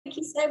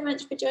so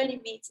much for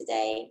joining me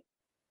today.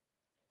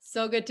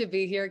 So good to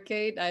be here,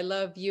 Kate. I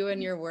love you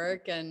and your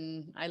work,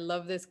 and I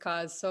love this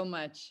cause so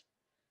much.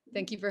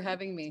 Thank you for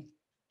having me.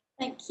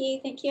 Thank you.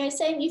 Thank you. I was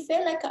saying you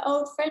feel like an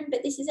old friend,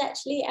 but this is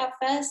actually our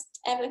first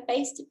ever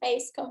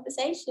face-to-face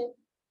conversation.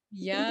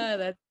 Yeah,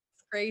 that's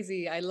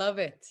crazy. I love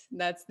it.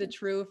 That's the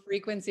true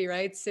frequency,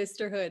 right?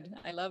 Sisterhood.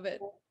 I love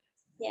it.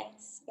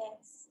 Yes,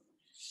 yes.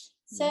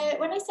 So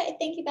when I started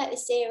thinking about the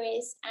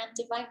series and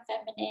Divine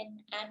Feminine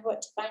and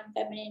what Divine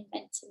Feminine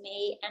meant to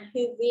me and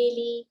who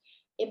really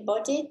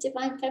embodied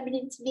Divine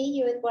Feminine to me,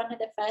 you were one of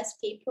the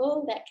first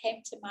people that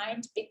came to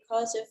mind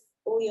because of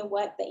all your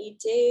work that you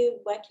do,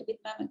 working with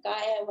Mama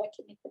Gaia,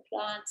 working with the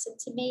plants. And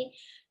to me,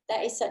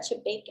 that is such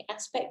a big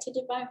aspect to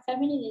Divine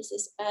Feminine, is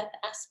this earth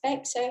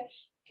aspect. So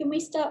can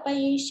we start by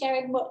you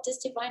sharing what does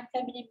Divine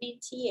Feminine mean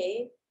to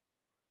you?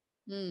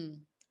 Mm,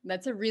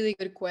 that's a really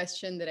good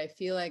question that I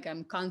feel like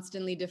I'm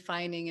constantly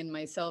defining in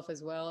myself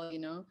as well,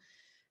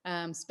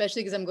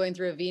 especially because I'm going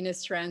through a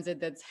Venus transit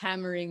that's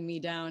hammering me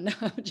down. No,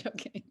 I'm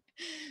joking.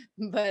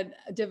 But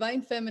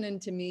divine feminine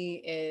to me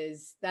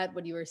is that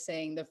what you were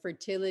saying, the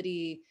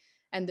fertility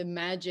and the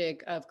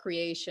magic of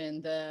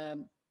creation,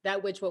 the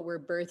that which what we're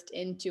birthed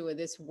into.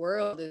 This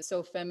world is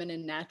so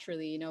feminine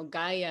naturally,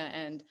 Gaia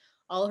and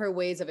all her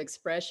ways of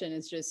expression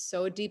is just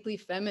so deeply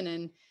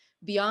feminine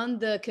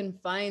beyond the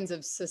confines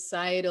of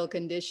societal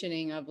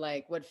conditioning of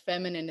like what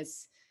feminine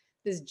is,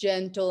 this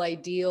gentle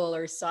ideal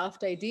or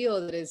soft ideal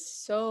that is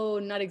so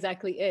not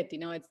exactly it.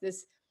 It's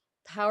this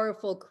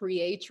powerful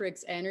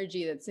creatrix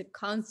energy that's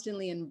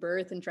constantly in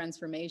birth and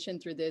transformation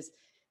through this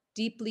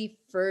deeply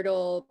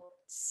fertile,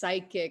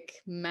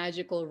 psychic,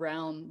 magical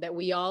realm that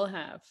we all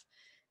have.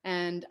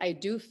 And I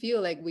do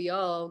feel like we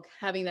all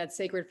having that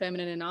sacred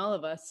feminine in all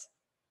of us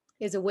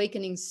is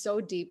awakening so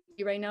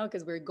deeply right now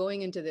because we're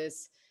going into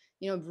this,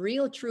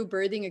 real true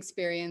birthing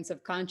experience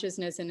of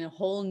consciousness in a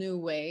whole new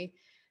way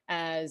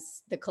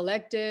as the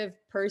collective,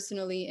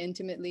 personally,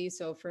 intimately.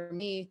 So for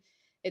me,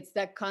 it's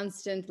that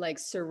constant like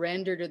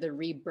surrender to the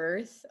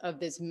rebirth of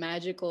this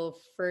magical,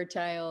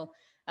 fertile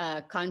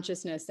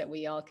consciousness that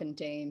we all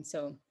contain.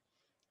 So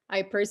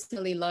I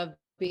personally love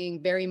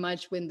being very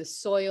much with the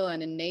soil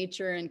and in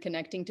nature and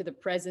connecting to the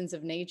presence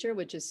of nature,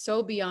 which is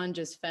so beyond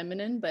just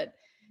feminine, but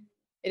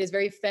it is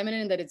very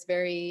feminine, that it's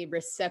very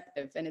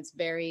receptive and it's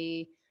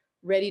very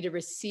ready to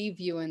receive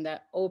you in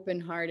that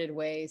open-hearted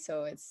way.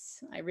 So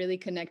I really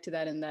connect to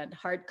that in that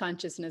heart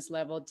consciousness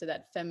level, to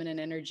that feminine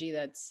energy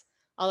that's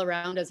all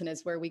around us, and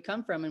it's where we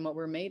come from and what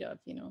we're made of,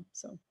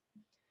 so.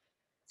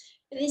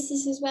 But this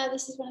is as well,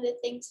 this is one of the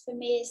things for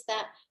me, is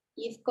that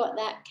you've got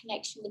that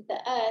connection with the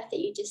earth that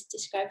you just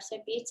described so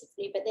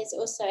beautifully, but there's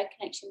also a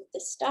connection with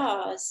the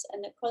stars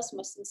and the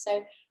cosmos. And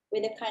so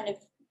with a kind of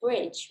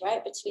bridge,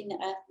 right, between the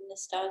earth and the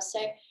stars. So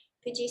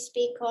could you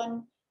speak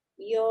on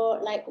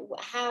your, like,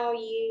 how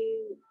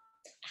you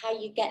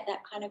get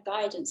that kind of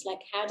guidance?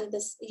 Like, how did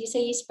this, you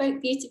say you spoke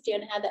beautifully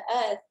on how the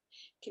earth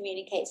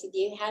communicates with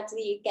you. How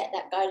do you get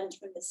that guidance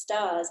from the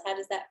stars? How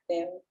does that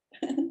feel?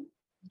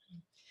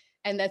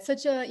 And that's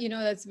such a,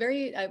 that's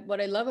very,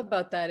 what I love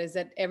about that is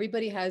that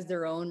everybody has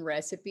their own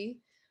recipe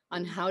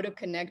on how to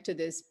connect to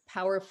this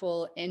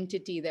powerful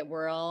entity that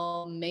we're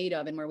all made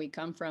of and where we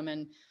come from.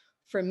 And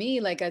for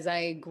me, like as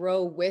I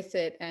grow with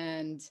it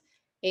and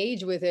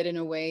age with it in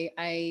a way,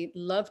 I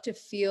love to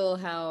feel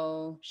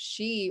how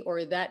she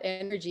or that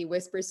energy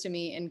whispers to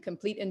me in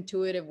complete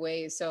intuitive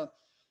ways. So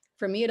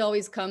for me, it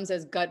always comes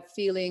as gut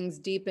feelings,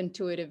 deep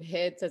intuitive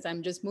hits as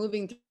I'm just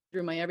moving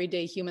through my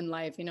everyday human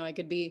life. I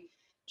could be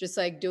just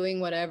like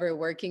doing whatever,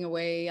 working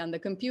away on the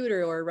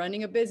computer or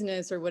running a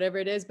business or whatever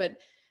it is. But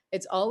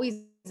it's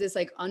always this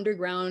like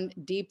underground,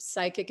 deep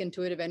psychic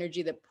intuitive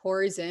energy that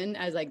pours in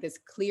as like this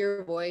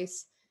clear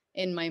voice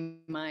in my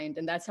mind.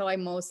 And that's how I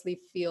mostly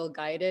feel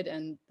guided.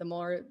 And the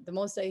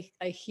most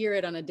I hear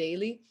it on a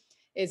daily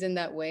is in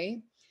that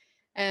way.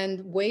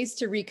 And ways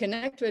to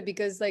reconnect with,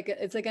 because like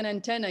it's like an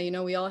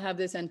antenna, we all have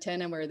this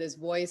antenna where this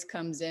voice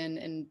comes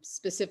in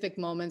specific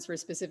moments for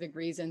specific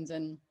reasons.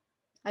 And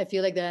I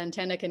feel like the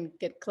antenna can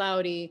get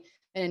cloudy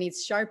and it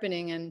needs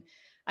sharpening. And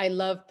I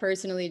love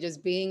personally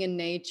just being in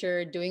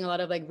nature, doing a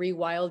lot of like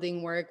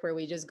rewilding work where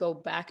we just go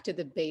back to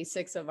the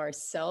basics of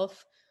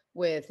ourself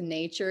with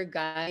nature,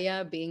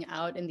 Gaia, being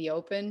out in the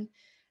open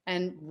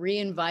and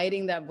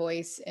re-inviting that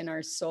voice in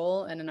our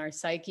soul and in our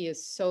psyche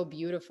is so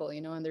beautiful,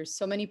 and there's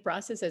so many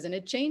processes and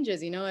it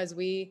changes,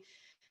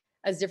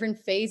 as different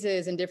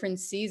phases and different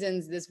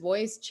seasons, this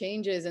voice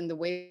changes and the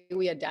way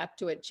we adapt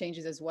to it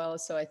changes as well.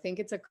 So I think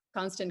it's a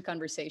constant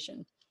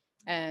conversation.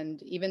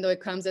 And even though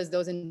it comes as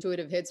those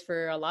intuitive hits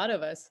for a lot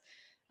of us,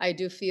 I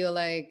do feel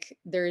like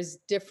there's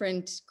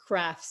different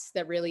crafts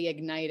that really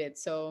ignite it.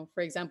 So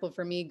for example,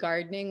 for me,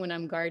 gardening, when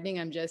I'm gardening,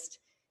 I'm just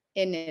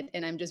in it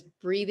and I'm just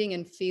breathing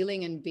and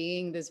feeling and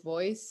being this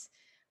voice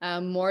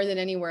more than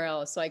anywhere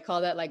else. So I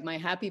call that like my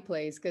happy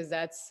place, because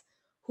that's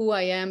who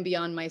I am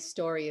beyond my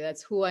story.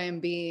 That's who I am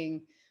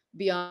being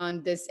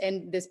beyond this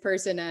and this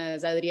person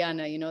as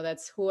Adriana,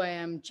 that's who I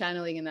am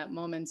channeling in that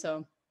moment.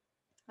 So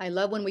I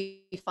love when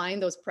we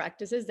find those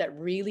practices that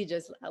really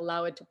just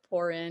allow it to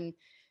pour in,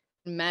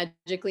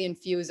 magically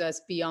infuse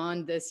us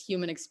beyond this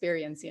human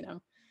experience, you know?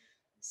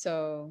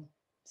 So,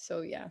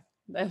 so yeah,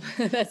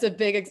 that's a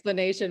big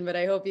explanation, but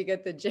I hope you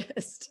get the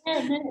gist.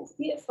 Yeah, no, it's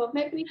beautiful.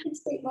 Maybe we can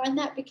speak more on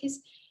that,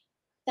 because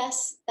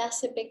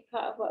that's a big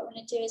part of what I want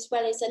to do as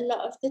well. Is a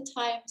lot of the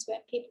times when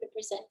people are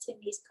presenting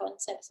these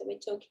concepts that we're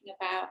talking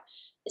about,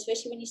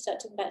 especially when you start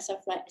talking about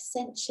stuff like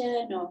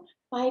ascension or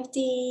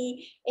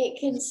 5D, it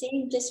can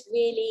seem just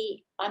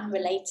really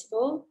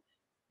unrelatable.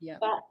 Yeah.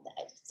 But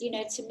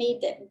to me,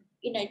 that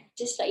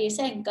just like you're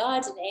saying,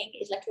 gardening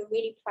is like a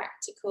really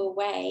practical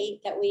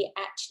way that we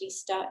actually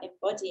start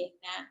embodying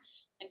that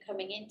and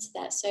coming into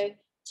that. So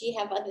do you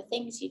have other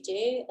things you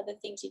do,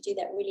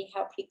 that really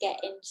help you get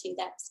into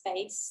that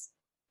space?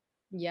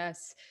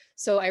 Yes.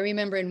 So I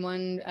remember in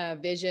one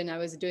vision, I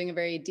was doing a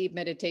very deep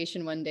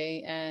meditation one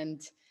day,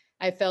 and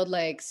I felt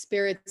like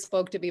spirit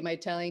spoke to me by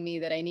telling me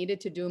that I needed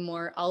to do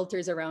more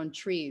altars around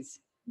trees.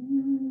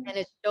 And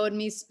it showed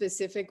me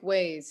specific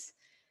ways.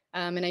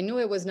 And I knew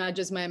it was not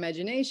just my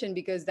imagination,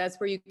 because that's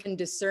where you can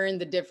discern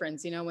the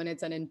difference, you know, when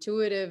it's an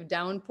intuitive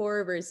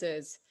downpour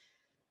versus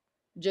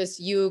just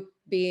you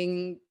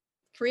being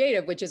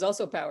creative, which is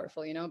also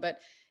powerful, you know.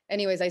 But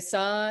anyways, I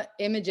saw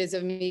images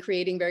of me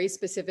creating very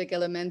specific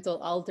elemental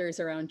altars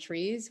around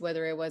trees,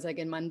 whether it was like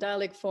in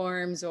mandalic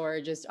forms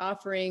or just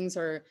offerings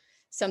or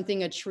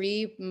something a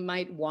tree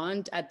might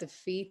want at the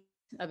feet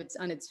of its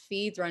on its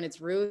feet or on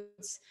its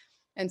roots.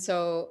 And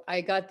so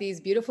I got these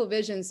beautiful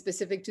visions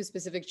specific to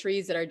specific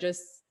trees that are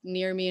just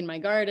near me in my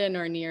garden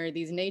or near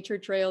these nature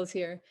trails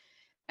here.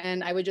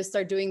 And I would just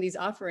start doing these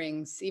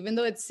offerings, even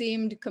though it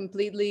seemed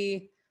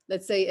completely,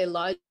 let's say,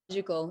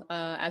 illogical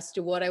as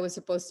to what I was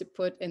supposed to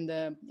put in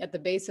the at the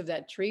base of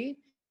that tree.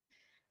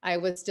 I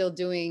was still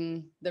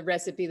doing the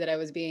recipe that I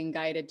was being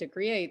guided to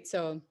create.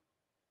 So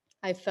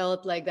I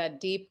felt like that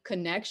deep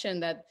connection,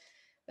 that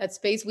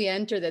space we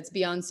enter that's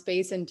beyond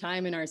space and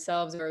time in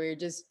ourselves, where we're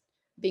just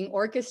being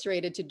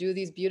orchestrated to do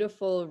these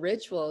beautiful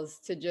rituals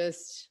to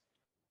just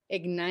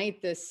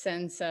ignite this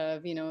sense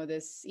of, you know,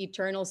 this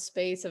eternal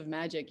space of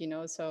magic, you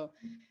know. So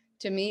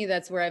to me,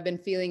 that's where I've been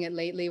feeling it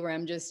lately, where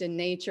I'm just in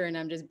nature and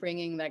I'm just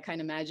bringing that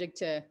kind of magic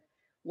to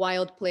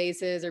wild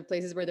places or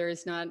places where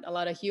there's not a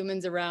lot of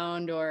humans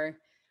around, or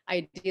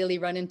ideally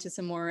run into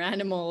some more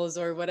animals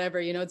or whatever,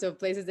 you know. So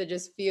places that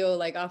just feel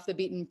like off the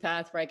beaten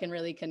path, where I can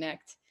really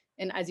connect.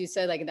 And as you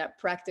said, like in that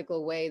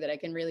practical way that I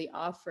can really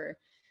offer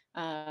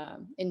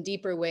in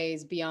deeper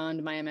ways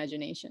beyond my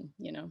imagination,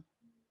 you know.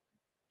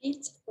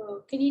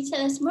 Beautiful. Can you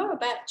tell us more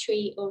about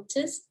tree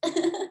altars?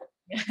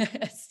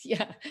 Yes,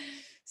 yeah.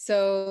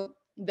 So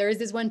there is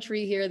this one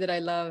tree here that I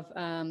love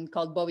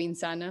called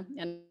Bovinsana,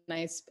 and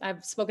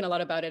I've spoken a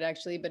lot about it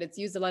actually, but it's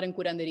used a lot in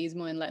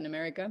curanderismo in Latin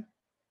America,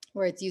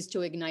 where it's used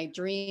to ignite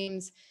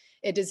dreams.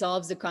 It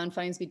dissolves the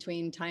confines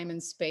between time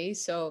and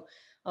space. So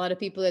a lot of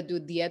people that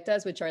do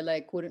dietas, which are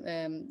like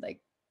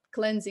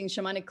cleansing,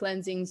 shamanic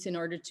cleansings in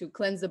order to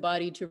cleanse the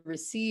body to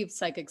receive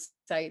psychic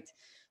sight.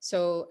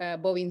 So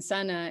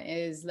Bovinsana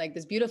is like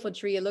this beautiful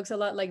tree. It looks a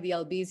lot like the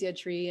albizia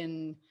tree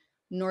in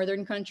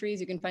northern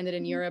countries. You can find it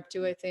in Europe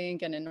too, I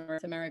think, and in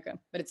North America,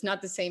 but it's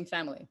not the same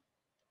family.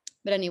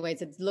 But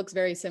anyways, it looks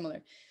very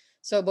similar.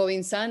 So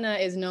Bovinsana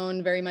is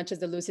known very much as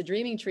the lucid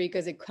dreaming tree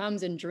because it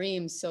comes in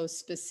dreams so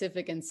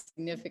specific and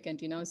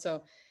significant, you know.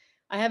 So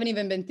I haven't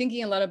even been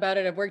thinking a lot about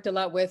it. I've worked a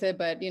lot with it,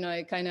 but you know,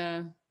 it kind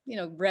of, you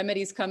know,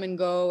 remedies come and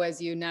go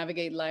as you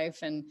navigate life.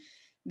 And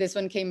this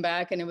one came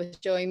back and it was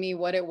showing me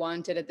what it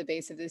wanted at the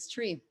base of this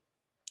tree.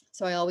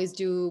 So I always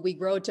do, we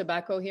grow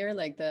tobacco here,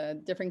 like the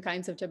different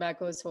kinds of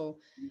tobacco. So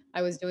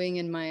I was doing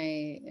in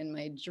my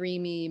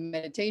dreamy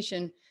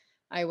meditation,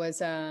 I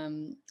was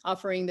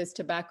offering this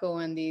tobacco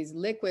and these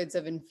liquids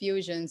of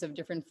infusions of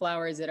different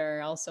flowers that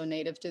are also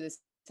native to this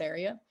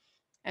area.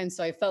 And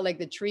so I felt like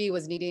the tree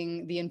was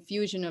needing the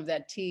infusion of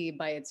that tea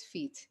by its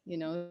feet, you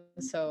know.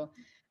 So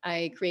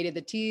I created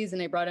the teas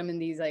and I brought them in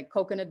these like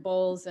coconut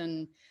bowls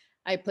and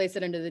I placed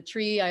it under the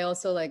tree. I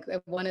also like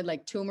I wanted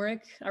like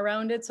turmeric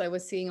around it. So I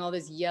was seeing all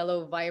this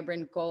yellow,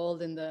 vibrant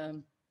gold in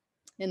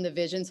the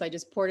vision. So I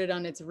just poured it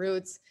on its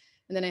roots.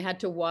 And then I had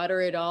to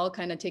water it all,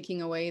 kind of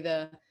taking away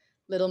the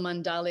little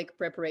mandalic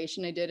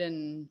preparation I did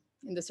in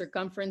the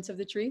circumference of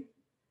the tree.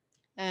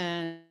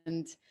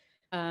 And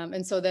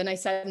so then I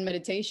sat in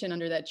meditation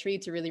under that tree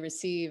to really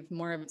receive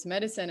more of its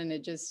medicine. And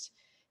it just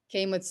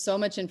came with so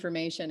much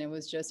information. It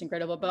was just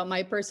incredible about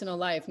my personal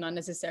life, not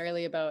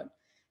necessarily about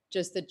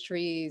just the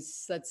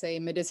tree's, let's say,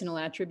 medicinal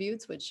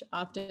attributes, which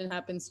often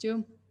happens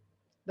too.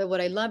 But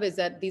what I love is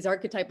that these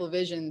archetypal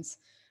visions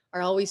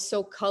are always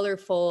so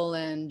colorful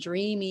and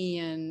dreamy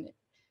and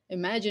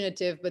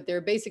imaginative, but they're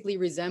basically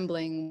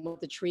resembling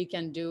what the tree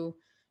can do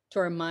to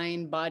our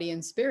mind, body,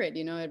 and spirit.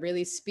 You know, it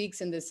really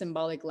speaks in this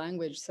symbolic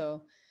language.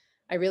 So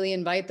I really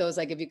invite those,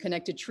 like if you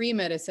connect to tree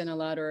medicine a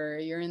lot or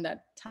you're in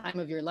that time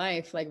of your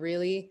life, like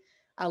really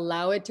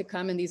allow it to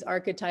come in these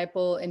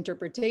archetypal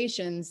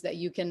interpretations that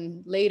you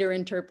can later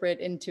interpret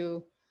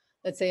into,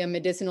 let's say, a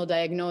medicinal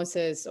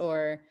diagnosis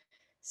or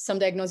some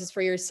diagnosis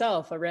for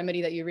yourself, a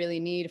remedy that you really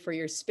need for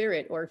your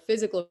spirit, or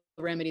physical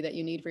remedy that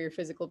you need for your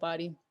physical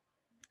body.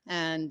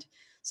 And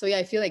so, yeah,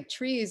 I feel like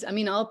trees, I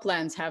mean, all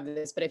plants have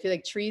this, but I feel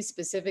like trees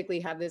specifically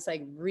have this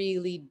like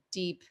really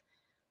deep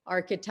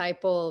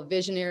archetypal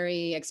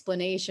visionary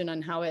explanation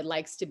on how it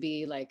likes to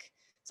be. Like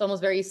it's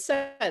almost very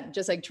set,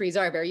 just like trees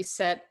are very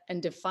set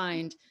and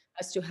defined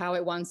as to how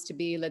it wants to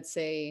be, let's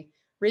say,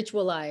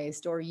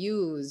 ritualized or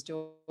used,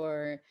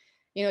 or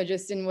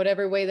just in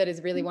whatever way that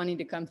is really wanting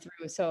to come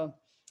through. So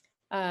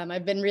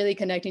I've been really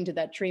connecting to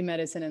that tree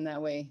medicine in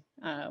that way,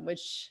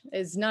 which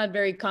is not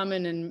very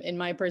common in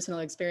my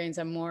personal experience.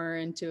 I'm more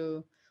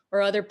into,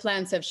 or other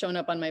plants have shown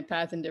up on my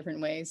path in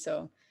different ways.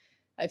 So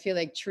I feel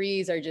like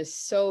trees are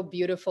just so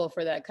beautiful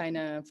for that kind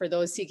of, for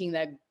those seeking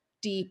that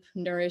deep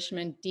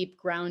nourishment, deep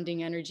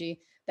grounding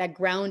energy, that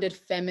grounded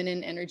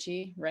feminine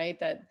energy, right?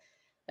 That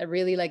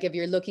really, like, if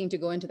you're looking to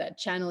go into that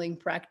channeling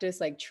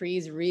practice, like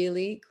trees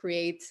really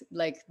create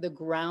like the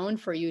ground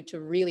for you to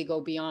really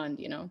go beyond.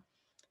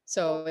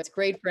 So it's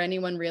great for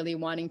anyone really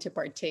wanting to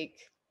partake,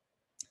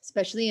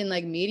 especially in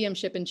like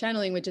mediumship and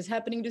channeling, which is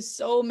happening to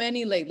so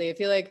many lately. I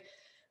feel like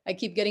I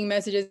keep getting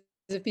messages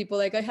of people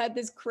like, I had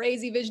this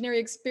crazy visionary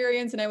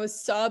experience and I was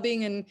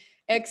sobbing and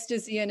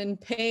ecstasy and in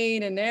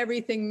pain and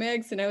everything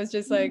mixed. And I was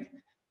just like,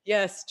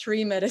 yes,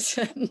 tree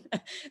medicine.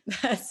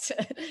 That's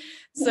it.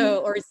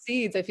 So, or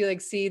seeds. I feel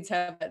like seeds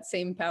have that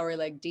same power,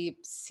 like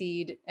deep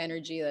seed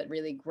energy that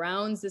really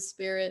grounds the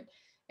spirit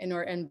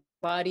and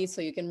body, so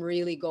you can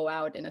really go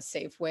out in a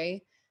safe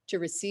way to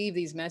receive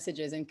these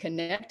messages and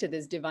connect to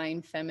this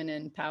divine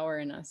feminine power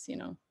in us.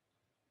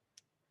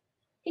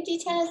 Could you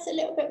tell us a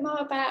little bit more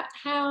about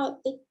how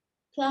the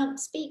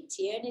plants speak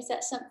to you? And is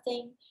that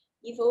something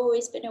you've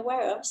always been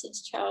aware of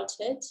since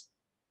childhood?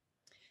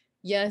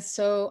 Yes,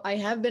 so I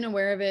have been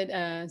aware of it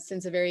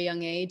since a very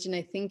young age. And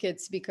I think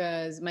it's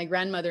because my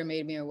grandmother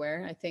made me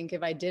aware. I think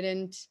if I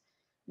didn't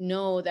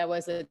know that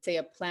was, let's say,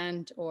 a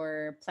plant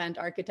or plant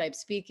archetype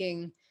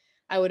speaking,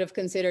 I would have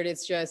considered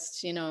it's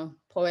just,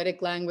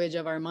 poetic language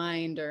of our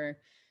mind or,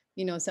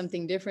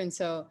 something different.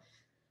 So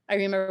I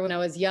remember when I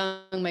was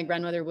young, my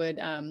grandmother would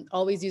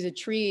always use a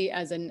tree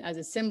as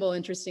a symbol,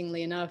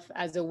 interestingly enough,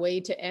 as a way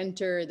to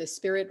enter the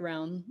spirit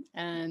realm.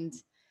 And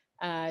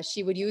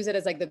she would use it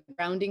as like the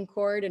grounding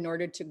cord in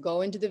order to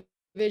go into the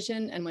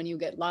vision. And when you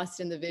get lost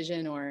in the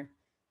vision, or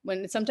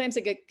when sometimes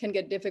can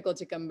get difficult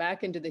to come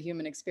back into the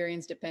human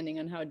experience, depending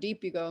on how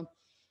deep you go,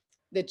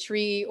 the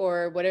tree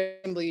or whatever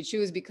symbol you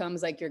choose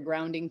becomes like your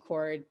grounding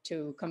cord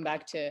to come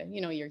back to,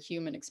 your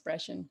human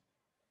expression.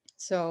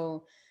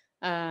 So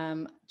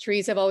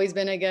trees have always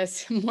been, I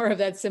guess, more of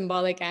that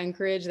symbolic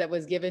anchorage that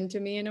was given to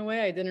me in a way.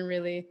 I didn't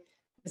really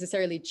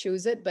necessarily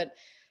choose it, but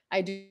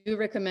I do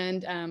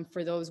recommend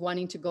for those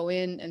wanting to go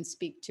in and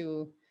speak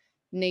to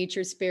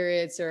nature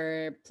spirits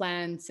or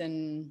plants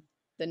and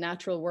the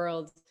natural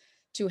world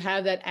to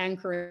have that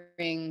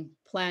anchoring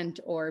plant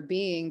or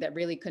being that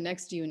really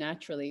connects to you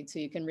naturally, so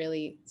you can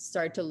really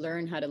start to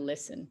learn how to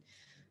listen,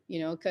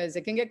 because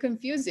it can get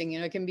confusing.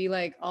 It can be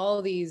like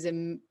all these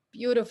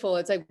beautiful,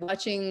 it's like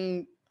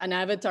watching an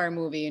Avatar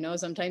movie.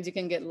 Sometimes you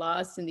can get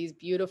lost in these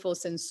beautiful,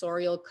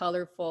 sensorial,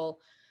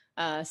 colorful,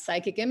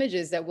 psychic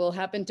images that will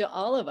happen to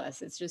all of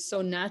us. It's just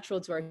so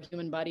natural to our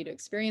human body to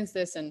experience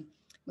this. And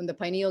when the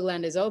pineal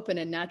gland is open,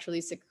 it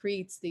naturally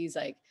secretes these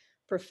like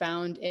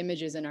profound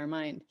images in our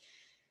mind.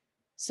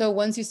 So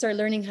once you start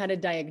learning how to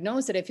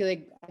diagnose it, I feel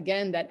like,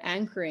 again, that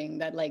anchoring,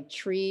 that like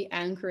tree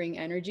anchoring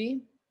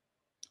energy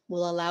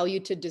will allow you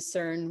to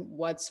discern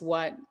what's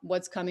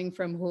coming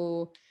from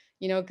who,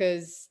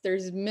 because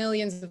there's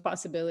millions of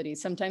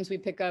possibilities. Sometimes we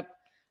pick up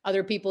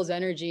other people's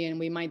energy and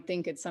we might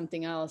think it's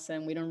something else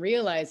and we don't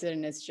realize it,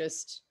 and it's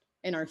just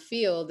in our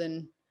field.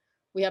 And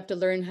we have to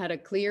learn how to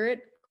clear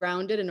it,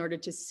 ground it, in order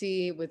to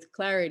see with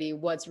clarity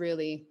what's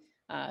really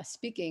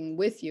speaking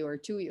with you or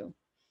to you.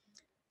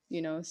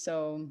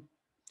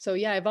 So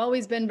yeah, I've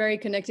always been very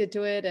connected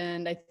to it,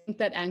 and I think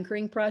that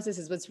anchoring process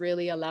is what's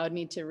really allowed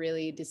me to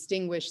really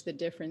distinguish the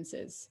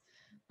differences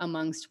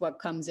amongst what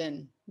comes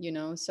in.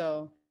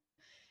 So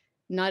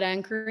not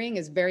anchoring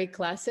is very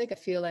classic. I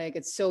feel like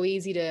it's so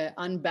easy to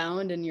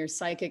unbound in your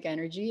psychic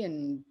energy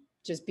and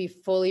just be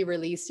fully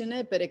released in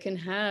it, but it can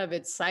have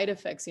its side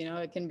effects.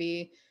 It can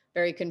be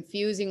very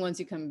confusing once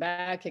you come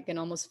back. It can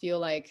almost feel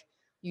like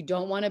you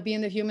don't want to be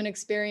in the human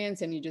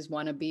experience and you just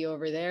want to be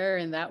over there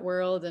in that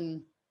world.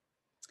 And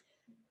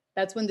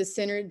that's when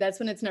that's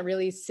when it's not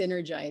really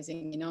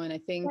synergizing. And I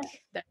think Yeah.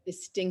 that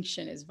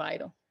distinction is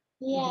vital.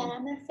 Yeah,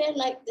 and I feel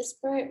like the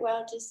spirit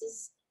world is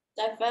as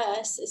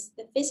diverse as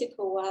the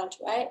physical world,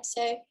 right?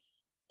 So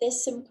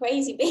there's some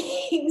crazy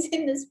beings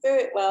in the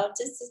spirit world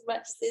just as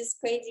much as there's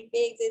crazy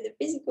beings in the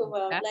physical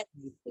world. Like,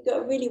 you've got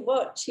to really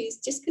watch who's,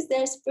 just because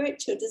they're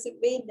spiritual doesn't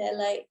mean they're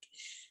like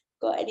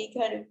got any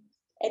kind of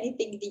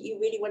anything that you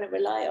really want to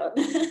rely on.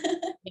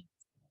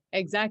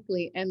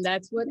 Exactly. And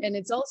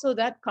it's also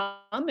that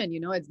common.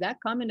 It's that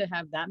common to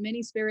have that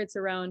many spirits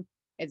around.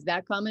 It's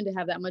that common to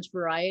have that much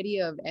variety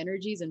of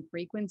energies and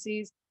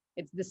frequencies.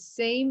 It's the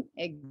same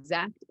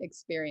exact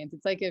experience.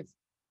 It's like if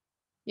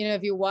You know,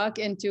 if you walk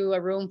into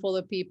a room full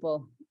of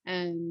people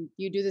and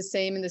you do the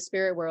same in the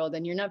spirit world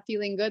and you're not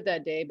feeling good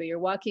that day, but you're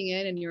walking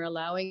in and you're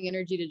allowing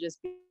energy to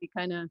just be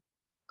kind of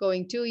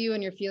going to you,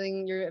 and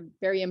you're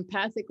very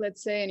empathic,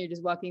 let's say, and you're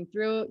just walking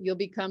through, you'll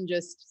become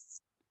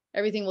just,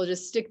 everything will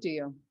just stick to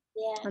you.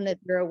 Yeah. And that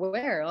you're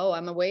aware, oh,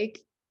 I'm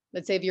awake.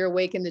 Let's say if you're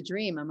awake in the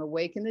dream, I'm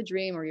awake in the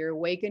dream, or you're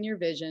awake in your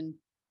vision,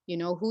 you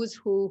know who's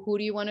who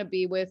do you want to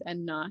be with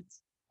and not,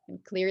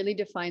 and clearly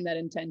define that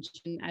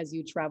intention as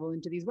you travel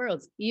into these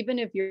worlds. Even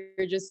if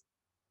you're just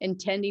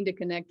intending to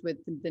connect with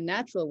the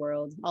natural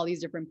world, all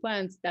these different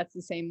plants, that's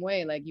the same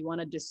way. Like, you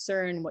want to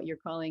discern what you're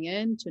calling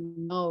in to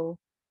know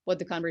what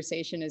the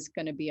conversation is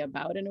going to be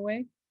about in a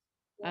way.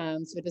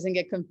 So it doesn't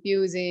get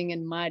confusing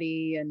and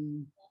muddy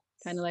and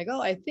kind of like,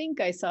 oh, I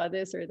think I saw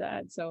this or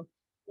that. So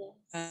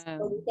Yes.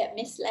 Or you get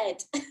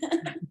misled.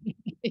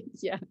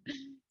 yeah.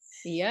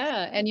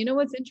 Yeah. And you know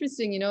what's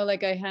interesting? You know,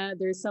 like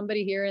there's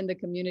somebody here in the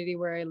community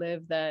where I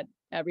live that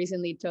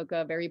recently took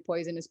a very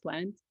poisonous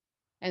plant.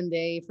 And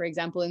they, for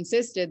example,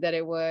 insisted that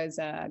it was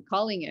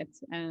calling it.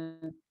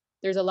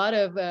 There's a lot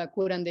of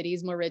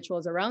curanderismo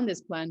rituals around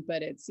this plant,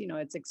 but it's, you know,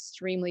 it's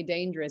extremely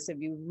dangerous if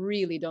you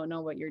really don't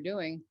know what you're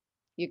doing.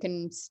 You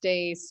can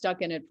stay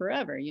stuck in it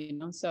forever, you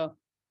know? So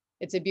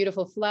it's a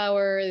beautiful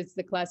flower. It's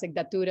the classic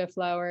datura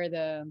flower,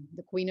 the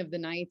queen of the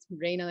night,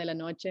 reina de la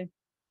noche.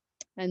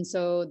 And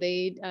so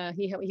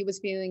he was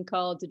feeling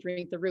called to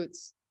drink the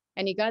roots,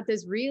 and he got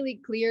this really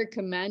clear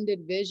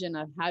commanded vision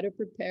of how to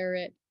prepare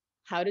it,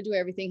 how to do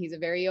everything. He's a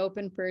very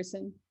open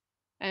person,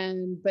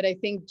 and but I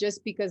think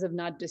just because of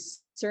not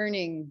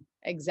discerning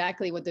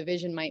exactly what the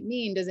vision might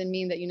mean doesn't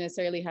mean that you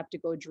necessarily have to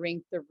go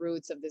drink the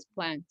roots of this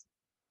plant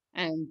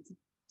and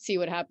see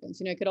what happens.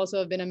 You know, it could also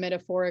have been a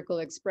metaphorical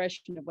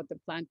expression of what the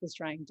plant was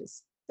trying to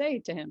say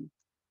to him,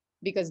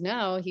 because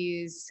now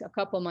he's a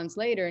couple months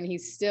later and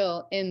he's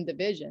still in the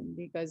vision,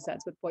 because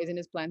that's what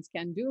poisonous plants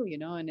can do, you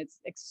know. And it's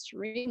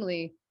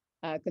extremely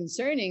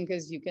concerning,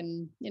 because you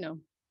can, you know,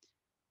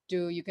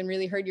 you can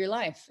really hurt your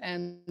life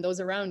and those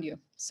around you.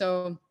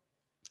 So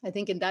I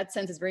think in that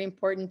sense, it's very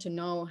important to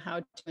know how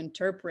to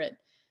interpret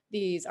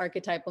these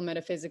archetypal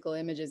metaphysical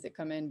images that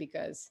come in,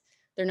 because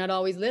they're not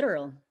always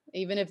literal.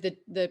 Even if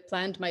the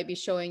plant might be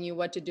showing you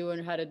what to do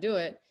and how to do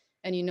it,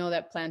 and you know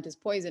that plant is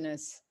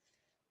poisonous,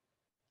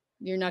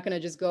 you're not going to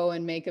just go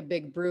and make a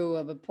big brew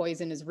of a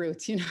poisonous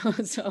root, you know.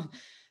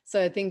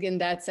 So I think in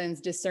that sense,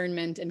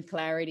 discernment and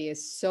clarity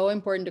is so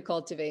important to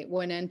cultivate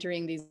when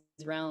entering these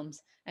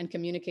realms and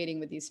communicating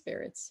with these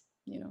spirits,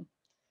 you know.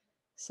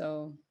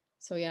 So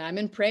so yeah, I'm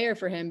in prayer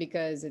for him,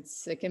 because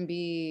it can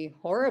be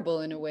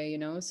horrible in a way, you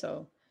know.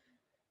 So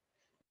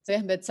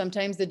yeah, but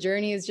sometimes the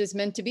journey is just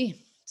meant to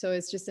be. So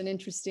it's just an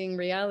interesting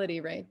reality,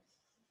 right?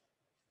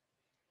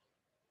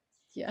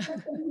 Yeah.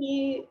 Something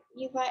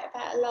you write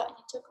about a lot and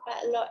you talk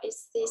about a lot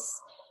is this,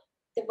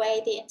 the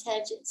way the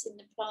intelligence in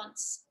the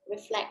plants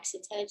reflects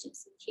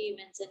intelligence in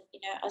humans, and you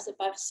know, as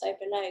above, so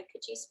below.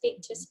 Could you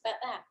speak to us about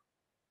that?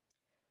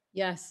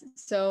 Yes.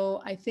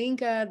 So I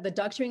think the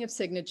doctrine of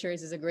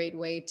signatures is a great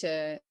way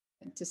to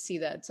see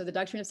that. So the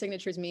doctrine of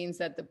signatures means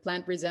that the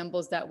plant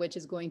resembles that which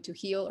is going to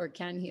heal or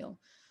can heal.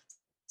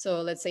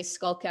 So let's say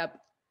skullcap,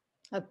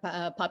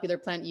 a popular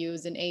plant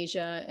used in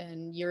Asia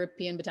and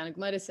European botanical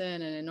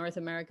medicine and in North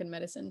American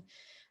medicine,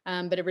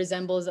 but it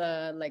resembles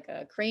like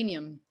a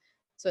cranium.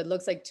 So it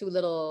looks like two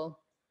little,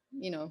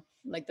 you know,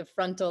 like the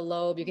frontal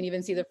lobe. You can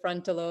even see the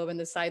frontal lobe and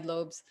the side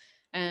lobes,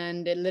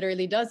 and it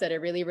literally does that.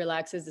 It really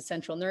relaxes the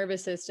central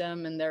nervous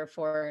system, and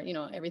therefore, you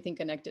know, everything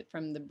connected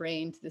from the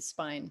brain to the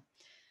spine.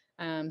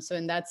 So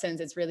in that sense,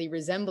 it's really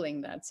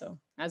resembling that. So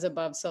as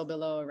above, so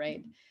below,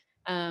 right?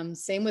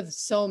 Same with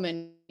so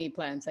many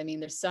plants. I mean,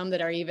 there's some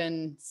that are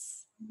even,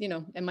 you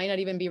know, it might not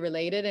even be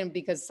related, and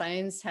because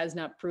science has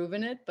not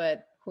proven it,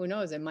 but who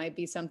knows? It might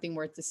be something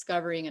worth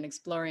discovering and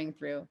exploring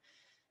through,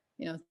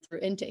 you know, through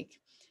intake.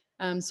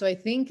 So I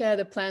think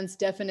the plants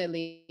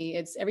definitely,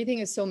 it's everything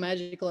is so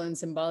magical and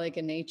symbolic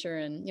in nature,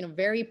 and you know,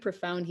 very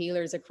profound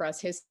healers across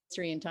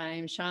history and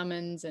time,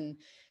 shamans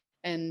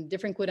and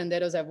different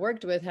curanderos I've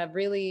worked with have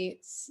really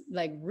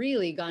like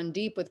really gone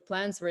deep with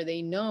plants where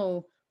they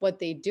know what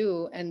they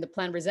do, and the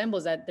plant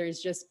resembles that.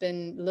 There's just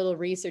been little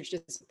research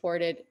to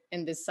support it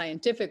in this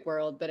scientific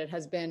world, but it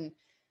has been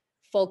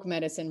folk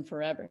medicine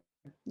forever,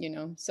 you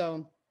know.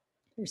 So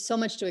there's so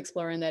much to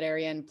explore in that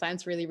area, and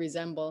plants really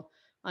resemble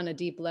on a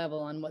deep level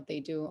on what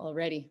they do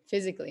already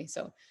physically.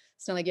 So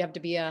it's not like you have to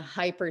be a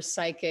hyper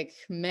psychic,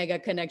 mega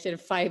connected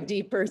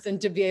 5D person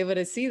to be able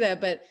to see that,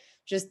 but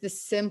just the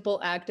simple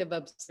act of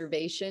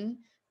observation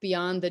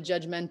beyond the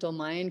judgmental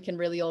mind can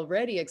really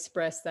already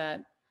express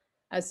that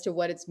as to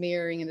what it's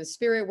mirroring in the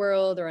spirit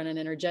world or on an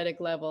energetic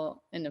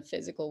level in a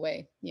physical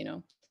way, you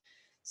know.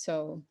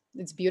 So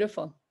it's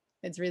beautiful.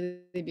 It's really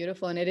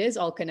beautiful. And it is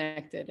all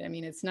connected. I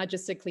mean, it's not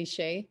just a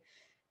cliche.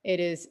 It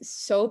is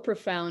so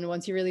profound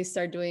once you really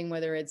start doing,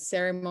 whether it's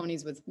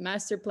ceremonies with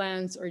master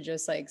plants or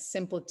just like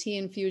simple tea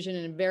infusion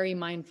in very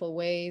mindful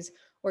ways,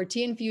 or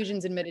tea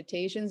infusions and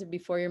meditations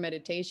before your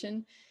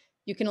meditation.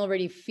 you can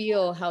already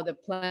feel how the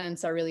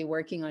plants are really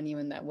working on you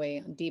in that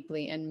way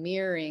deeply and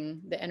mirroring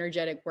the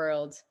energetic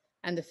world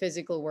and the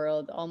physical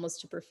world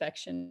almost to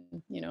perfection,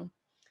 you know.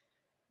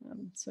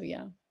 So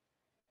yeah.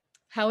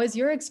 How is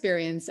your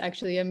experience?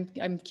 Actually,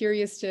 I'm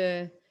curious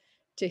to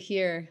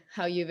hear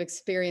how you've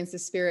experienced the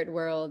spirit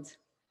world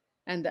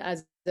and the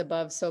as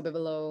above, so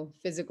below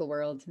physical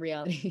world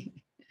reality.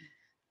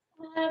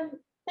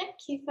 Thank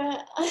you for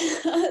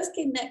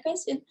asking that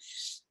question.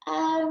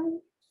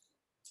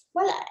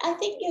 Well, I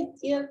think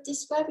you're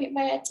describing it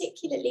very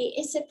articulately.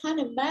 It's a kind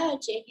of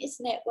merging,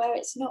 isn't it, where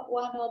it's not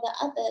one or the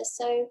other.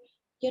 So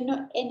you're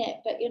not in it,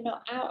 but you're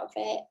not out of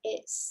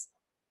it.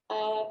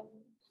 Um,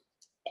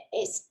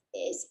 it's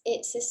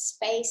a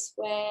space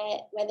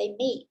where they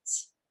meet,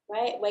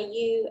 right? Where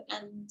you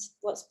and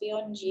what's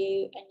beyond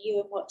you, and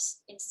you and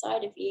what's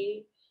inside of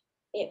you,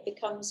 it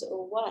becomes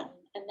all one.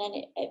 And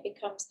then it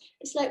becomes,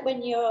 it's like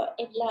when you're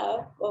in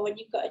love or when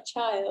you've got a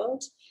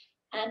child,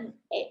 and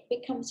it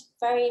becomes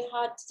very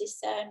hard to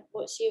discern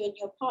what's you and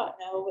your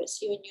partner or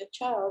what's you and your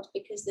child,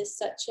 because there's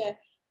such a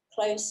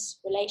close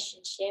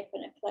relationship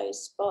and a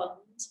close bond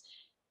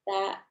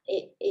that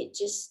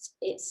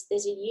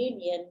there's a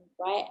union,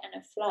 right,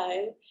 and a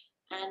flow.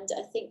 And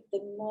I think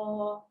the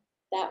more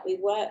that we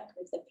work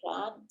with the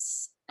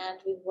plants and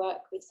we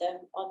work with them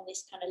on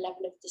this kind of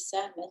level of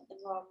discernment, the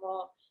more and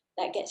more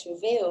that gets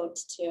revealed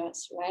to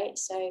us, right?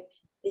 So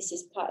this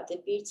is part of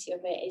the beauty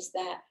of it, is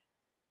that,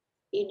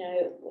 you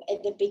know,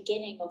 at the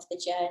beginning of the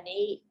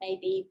journey,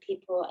 maybe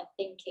people are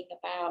thinking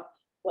about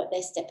what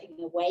they're stepping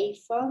away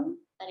from,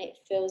 and it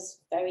feels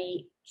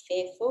very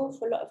fearful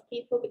for a lot of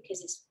people,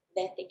 because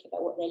they're thinking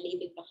about what they're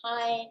leaving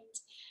behind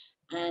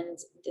and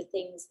the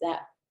things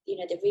that, you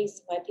know, the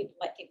reason why people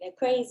might think they're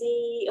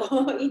crazy,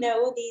 or, you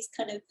know, all these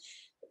kind of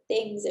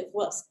things of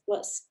what's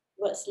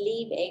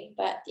leaving.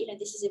 But, you know,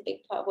 this is a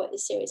big part of what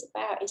this series is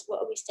about, is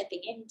what are we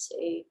stepping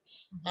into.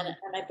 And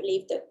I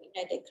believe that, you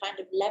know, the kind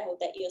of level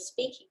that you're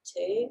speaking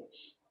to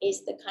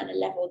is the kind of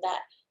level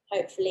that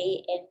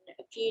hopefully in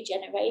a few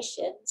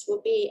generations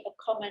will be a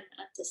common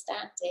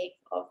understanding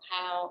of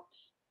how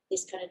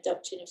this kind of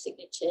doctrine of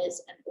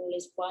signatures and all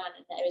is one,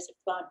 and there is a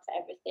plant for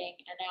everything,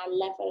 and our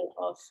level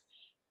of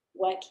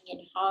working in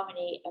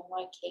harmony and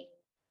working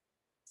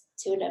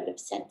to a level of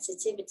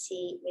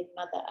sensitivity with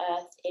Mother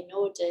Earth in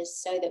order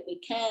so that we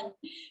can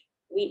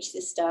reach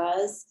the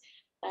stars,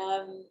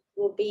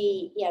 will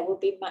be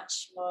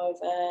much more of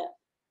a,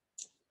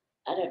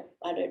 I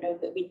don't know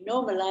if it'll be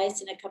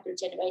normalized in a couple of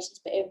generations,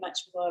 but it's much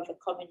more of a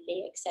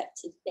commonly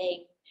accepted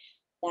thing,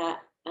 that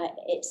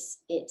it's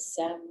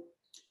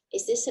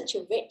there's such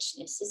a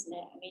richness, isn't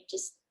it? I mean,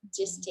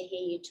 just to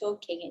hear you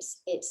talking,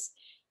 it's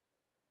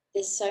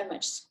there's so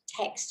much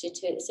texture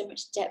to it, there's so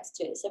much depth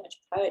to it, there's so much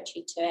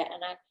poetry to it,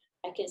 and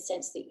I can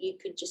sense that you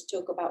could just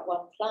talk about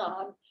one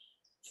plant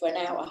for an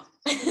hour.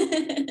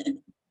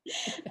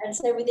 And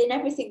so within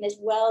everything, there's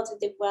worlds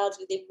within worlds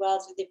within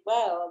worlds within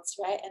worlds,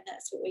 right? And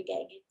that's what we're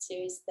getting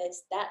into, is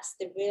that's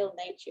the real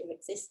nature of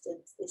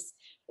existence, this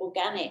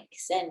organic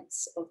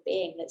sense of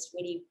being that's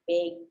really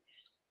being,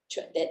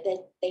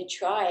 that they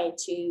try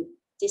to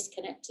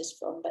disconnect us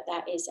from, but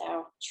that is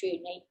our true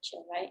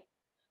nature, right?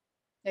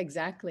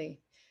 Exactly.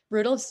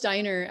 Rudolf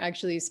Steiner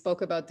actually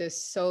spoke about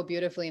this so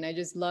beautifully, and I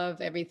just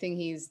love everything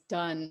he's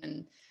done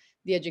and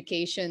the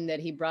education that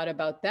he brought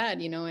about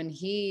that, you know. And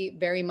he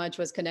very much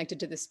was connected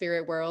to the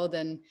spirit world,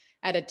 and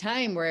at a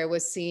time where it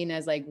was seen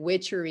as like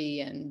witchery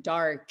and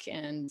dark,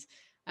 and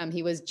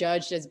he was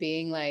judged as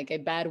being like a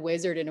bad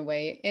wizard in a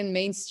way in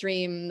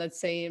mainstream,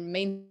 let's say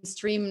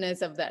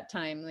mainstreamness of that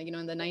time, like, you know,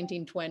 in the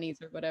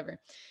 1920s or whatever.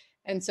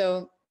 And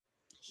so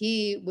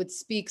he would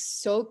speak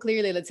so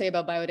clearly, let's say,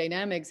 about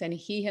biodynamics, and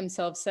he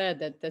himself said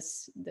that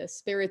the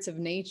spirits of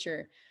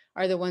nature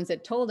are the ones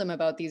that told him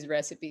about these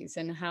recipes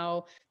and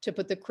how to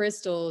put the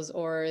crystals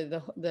or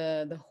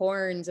the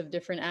horns of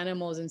different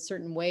animals in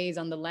certain ways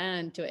on the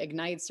land to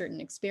ignite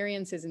certain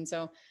experiences. And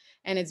so,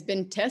 and it's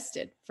been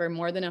tested for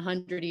more than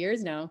 100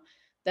 years now,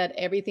 that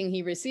everything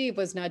he received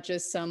was not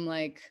just some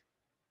like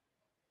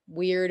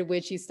weird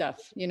witchy stuff,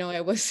 you know.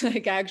 It was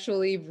like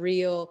actually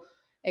real,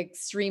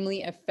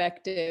 extremely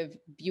effective,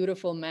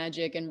 beautiful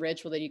magic and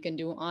ritual that you can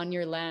do on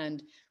your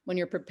land when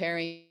you're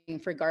preparing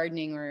for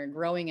gardening or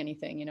growing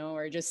anything, you know,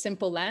 or just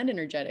simple land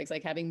energetics,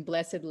 like having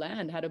blessed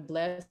land, how to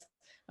bless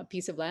a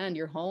piece of land,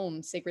 your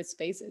home, sacred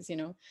spaces, you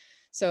know.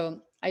 So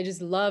I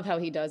just love how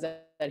he does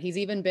that. He's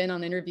even been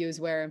on interviews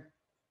where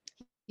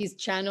he's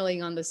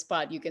channeling on the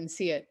spot, you can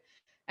see it,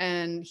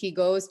 and he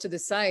goes to the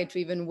side to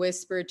even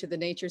whisper to the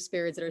nature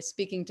spirits that are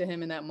speaking to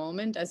him in that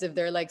moment, as if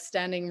they're like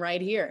standing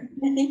right here,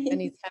 and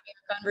he's having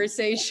a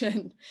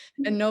conversation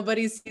and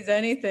nobody sees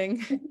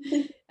anything.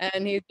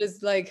 And he's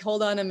just like,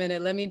 hold on a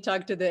minute, let me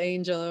talk to the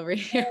angel over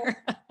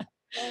here.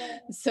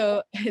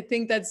 So I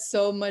think that's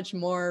so much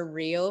more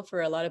real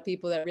for a lot of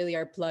people that really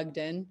are plugged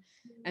in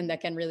and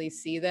that can really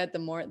see that the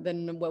more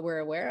than what we're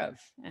aware of.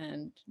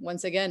 And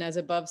once again, as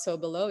above, so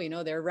below, you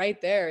know, they're right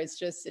there. It's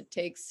just, it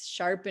takes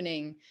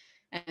sharpening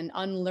and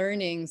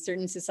unlearning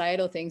certain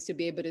societal things to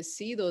be able to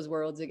see those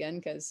worlds again,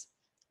 because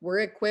we're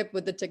equipped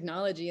with the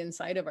technology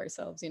inside of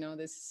ourselves.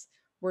 This,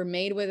 we're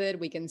made with it.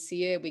 We can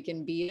see it, we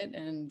can be it.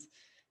 And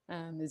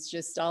it's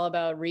just all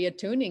about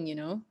reattuning.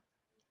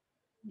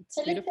 It's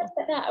So let's beautiful. talk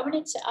about that. I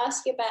wanted to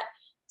ask you about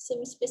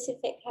some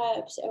specific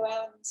herbs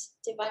around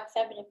divine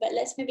feminine, but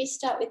let's maybe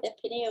start with the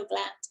pineal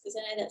gland, because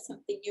I know that's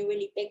something you're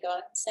really big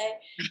on. So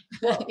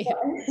what,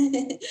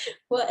 Yeah.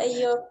 what are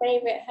your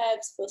favorite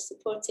herbs for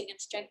supporting and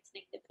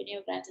strengthening the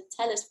pineal gland? And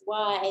tell us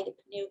why the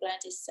pineal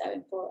gland is so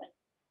important.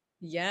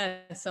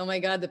 Yes. Oh my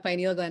God, the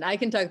pineal gland. I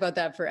can talk about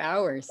that for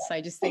hours. I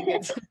just think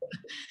it's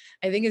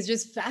I think it's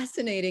just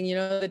fascinating,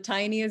 the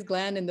tiniest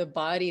gland in the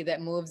body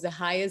that moves the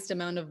highest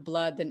amount of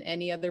blood than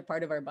any other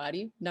part of our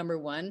body. Number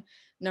one.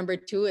 Number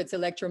two, it's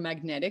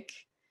electromagnetic.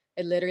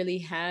 It literally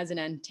has an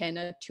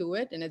antenna to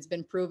it, and it's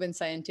been proven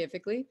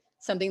scientifically,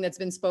 something that's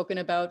been spoken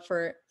about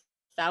for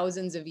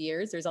thousands of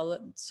years. There's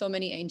so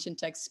many ancient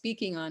texts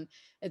speaking on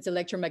its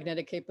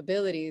electromagnetic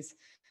capabilities.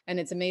 And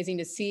it's amazing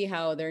to see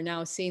how they're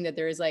now seeing that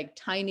there is like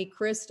tiny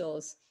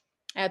crystals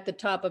at the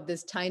top of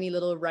this tiny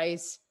little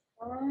rice,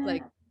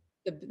 like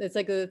Ah, it's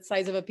like the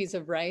size of a piece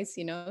of rice.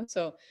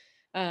 So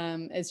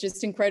it's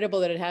just incredible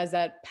that it has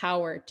that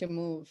power to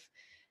move.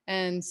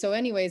 And so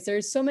anyways,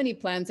 there's so many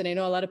plants, and I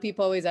know a lot of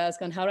people always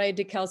ask on how do I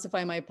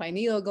decalcify my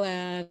pineal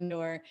gland,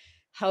 or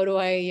how do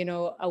I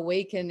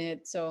awaken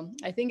it. So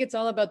I think it's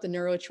all about the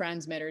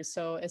neurotransmitters.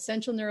 So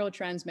essential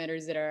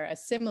neurotransmitters that are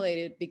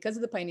assimilated because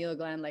of the pineal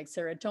gland, like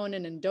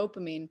serotonin and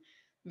dopamine,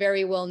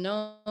 very well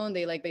known.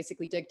 They like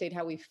basically dictate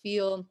how we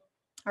feel,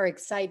 our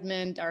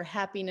excitement, our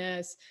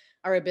happiness,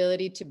 our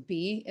ability to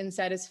be in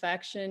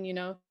satisfaction.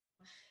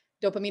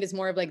 Dopamine is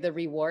more of like the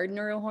reward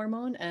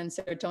neurohormone, and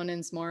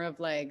serotonin's more of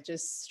like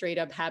just straight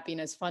up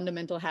happiness,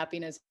 fundamental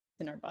happiness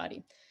in our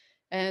body.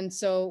 And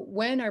so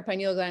when our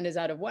pineal gland is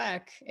out of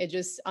whack, it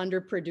just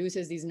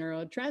underproduces these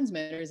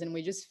neurotransmitters, and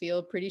we just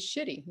feel pretty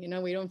shitty.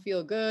 We don't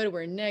feel good,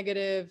 we're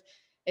negative.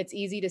 It's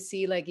easy to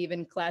see like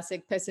even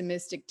classic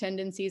pessimistic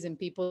tendencies in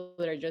people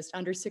that are just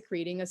under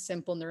secreting a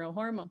simple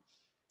neurohormone.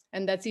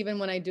 And that's even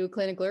when I do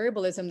clinical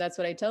herbalism, that's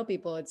what I tell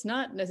people. It's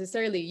not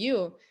necessarily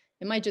you.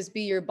 It might just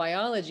be your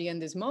biology in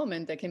this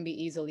moment that can be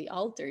easily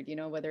altered,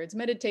 whether it's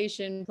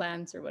meditation,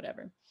 plants, or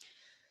whatever.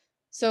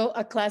 So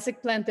a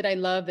classic plant that I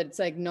love that's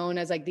like known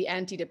as like the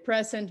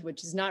antidepressant,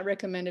 which is not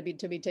recommended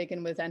to be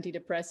taken with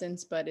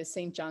antidepressants, but is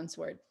St. John's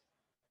wort.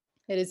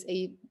 It is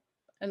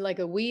like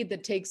a weed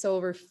that takes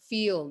over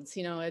fields.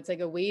 It's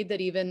like a weed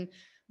that even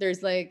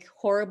there's like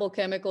horrible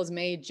chemicals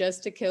made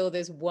just to kill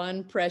this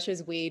one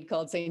precious weed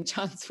called St.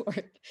 John's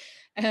wort.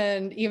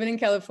 And even in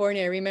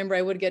California, I remember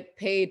I would get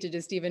paid to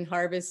just even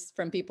harvest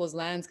from people's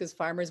lands because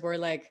farmers were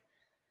like,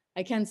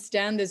 I can't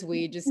stand this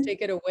weed, just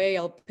take it away,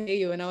 I'll pay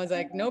you. And I was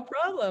like, no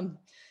problem.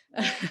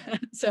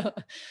 So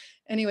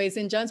anyways,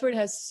 St. John's wort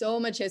has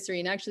so much history,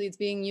 and actually it's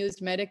being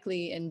used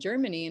medically in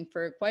Germany and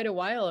for quite a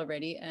while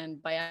already,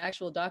 and by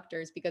actual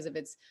doctors because of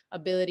its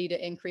ability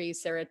to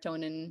increase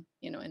serotonin,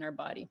 in our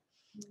body.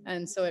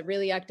 And so it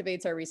really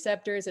activates our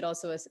receptors. It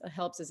also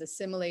helps us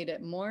assimilate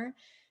it more.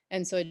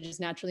 And so it just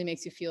naturally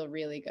makes you feel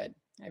really good.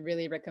 I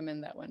really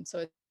recommend that one.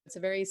 So it's a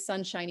very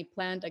sunshiny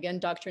plant. Again,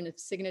 doctrine of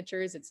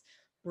signatures. It's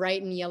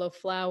bright and yellow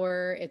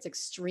flower. It's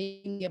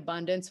extremely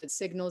abundant. So it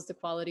signals the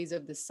qualities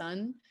of the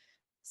sun.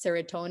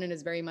 Serotonin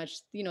is very much,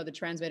 the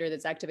transmitter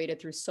that's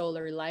activated through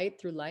solar light,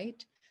 through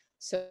light.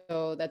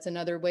 So that's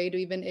another way to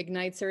even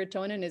ignite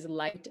serotonin is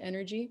light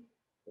energy.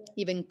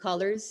 Even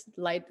colors,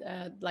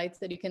 lights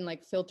that you can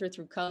like filter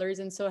through colors,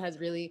 and so has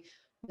really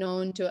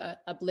known to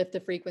uplift the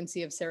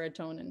frequency of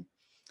serotonin.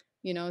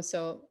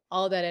 So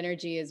all that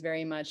energy is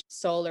very much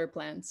solar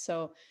plants.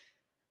 So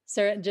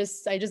I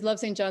just love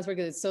St. John's wort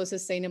because it's so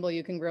sustainable.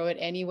 You can grow it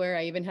anywhere.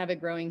 I even have it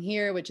growing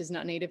here, which is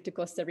not native to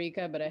Costa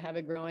Rica, but I have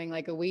it growing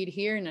like a weed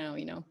here now.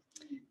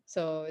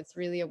 So it's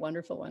really a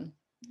wonderful one.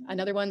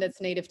 Another one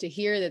that's native to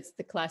here, that's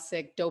the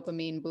classic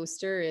dopamine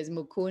booster, is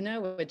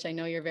mucuna, which I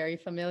know you're very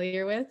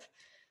familiar with.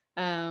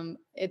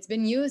 It's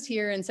been used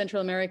here in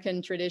Central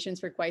American traditions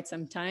for quite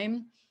some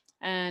time.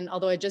 And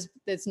although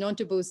it's known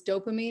to boost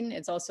dopamine,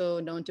 it's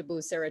also known to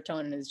boost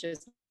serotonin. It's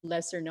just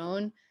lesser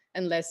known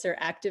and lesser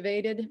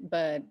activated,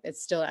 but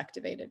it's still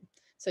activated.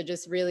 So it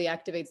just really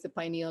activates the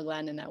pineal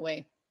gland in that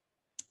way.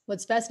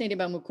 What's fascinating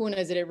about mucuna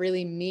is that it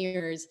really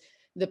mirrors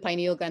the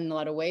pineal gland in a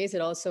lot of ways.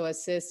 It also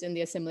assists in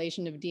the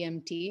assimilation of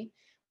DMT,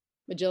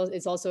 which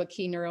is also a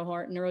key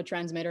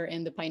neurotransmitter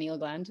in the pineal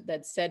gland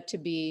that's said to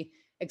be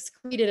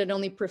excreted at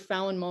only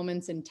profound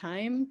moments in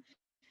time.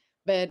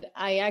 But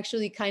I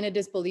actually kind of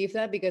disbelieve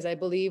that because I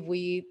believe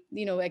we,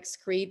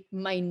 excrete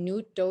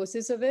minute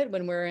doses of it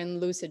when we're in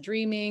lucid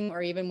dreaming,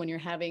 or even when you're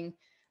having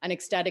an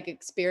ecstatic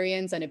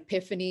experience, an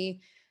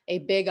epiphany. A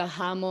big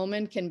aha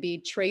moment can be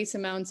trace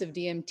amounts of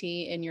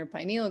DMT in your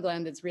pineal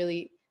gland that's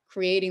really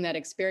creating that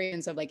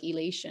experience of like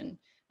elation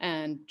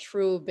and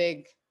true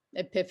big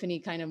epiphany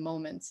kind of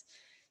moments.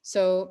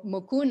 So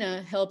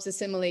mucuna helps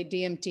assimilate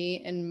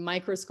DMT in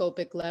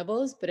microscopic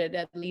levels, but it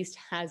at least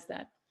has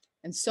that.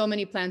 And so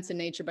many plants in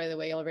nature, by the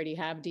way, already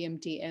have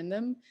DMT in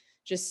them.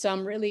 Just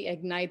some really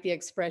ignite the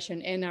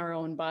expression in our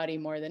own body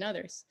more than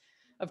others.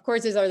 Of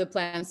course, these are the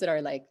plants that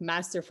are like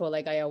masterful,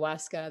 like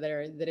ayahuasca,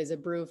 that is a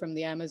brew from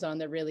the Amazon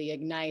that really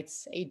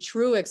ignites a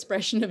true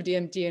expression of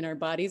DMT in our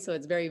body. So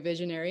it's very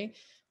visionary.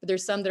 But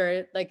there's some that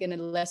are like in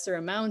lesser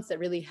amounts that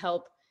really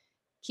help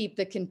keep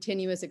the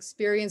continuous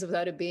experience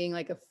without it being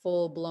like a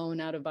full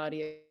blown out of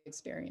body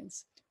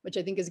experience, which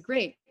I think is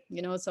great.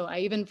 So I,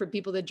 even for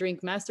people that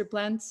drink master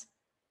plants,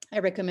 I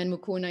recommend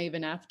Mukuna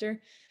even after,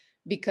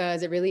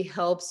 because it really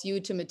helps you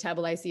to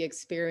metabolize the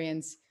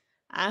experience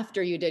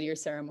after you did your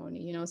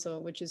ceremony, so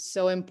which is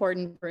so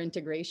important for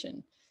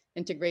integration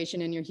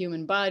in your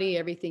human body,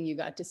 everything you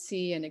got to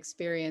see and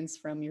experience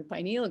from your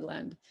pineal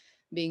gland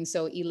being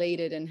so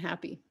elated and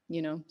happy,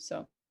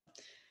 so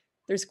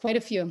there's quite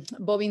a few.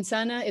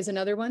 Bobinsana is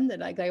another one that,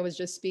 like I was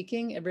just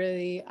speaking, it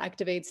really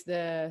activates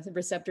the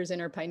receptors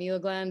in our pineal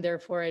gland.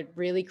 Therefore, it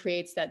really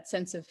creates that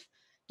sense of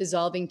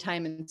dissolving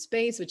time and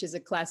space, which is a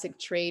classic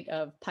trait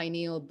of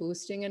pineal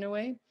boosting in a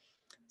way.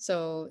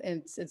 So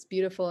it's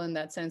beautiful in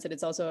that sense that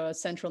it's also a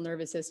central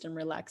nervous system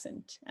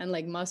relaxant and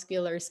like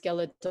muscular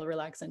skeletal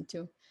relaxant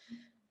too.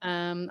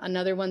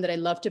 Another one that I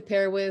love to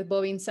pair with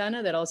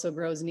Bobinsana that also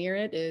grows near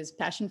it is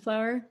passion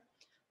flower.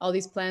 All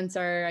these plants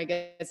are, I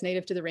guess,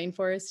 native to the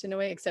rainforest in a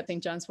way, except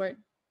St. John's wort.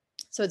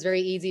 So it's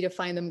very easy to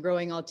find them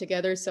growing all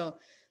together. So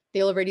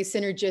they already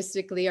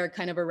synergistically are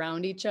kind of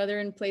around each other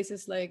in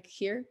places like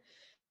here.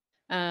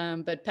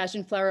 But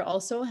passion flower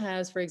also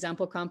has, for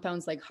example,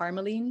 compounds like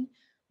harmaline,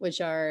 which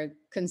are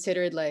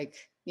considered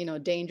like,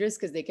 dangerous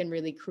because they can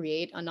really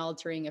create an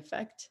altering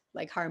effect,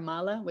 like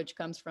harmala, which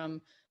comes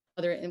from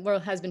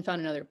has been found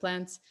in other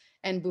plants,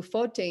 and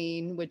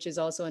bufotein, which is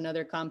also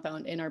another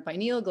compound in our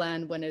pineal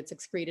gland when it's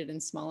excreted in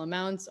small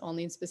amounts,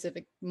 only in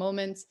specific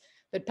moments.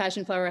 But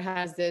passion flower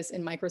has this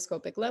in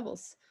microscopic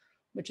levels,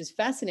 which is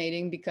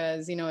fascinating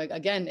because,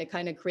 again, it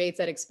kind of creates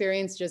that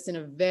experience just in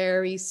a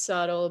very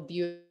subtle,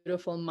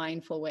 beautiful,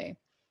 mindful way.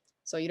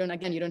 So you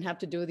don't have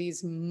to do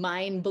these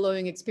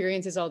mind-blowing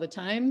experiences all the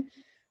time,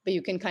 but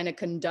you can kind of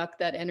conduct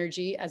that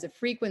energy as a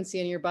frequency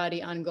in your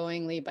body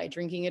ongoingly by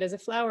drinking it as a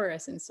flower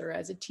essence or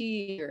as a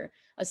tea or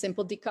a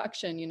simple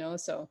decoction,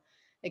 so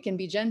it can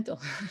be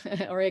gentle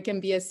or it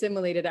can be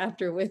assimilated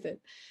after with it.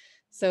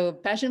 So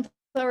passion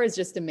flower is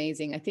just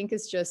amazing. I think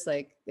it's just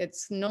like,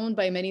 it's known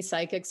by many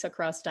psychics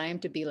across time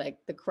to be like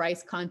the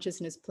Christ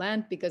consciousness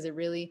plant because it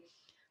really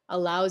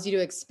allows you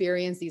to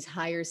experience these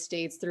higher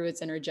states through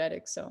its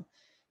energetics. So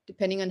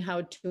depending on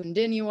how tuned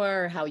in you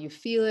are, or how you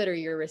feel it, or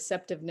your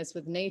receptiveness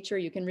with nature,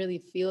 you can really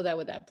feel that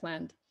with that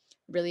plant.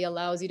 It really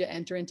allows you to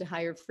enter into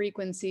higher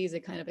frequencies.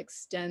 It kind of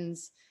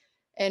extends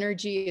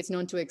energy. It's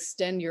known to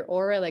extend your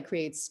aura, like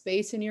create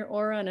space in your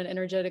aura on an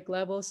energetic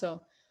level.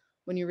 So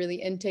when you really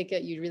intake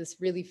it, you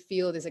really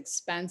feel this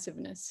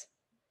expansiveness.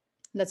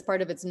 That's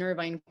part of its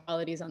nervine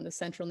qualities on the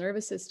central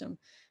nervous system.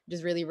 It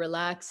just really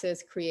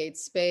relaxes,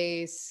 creates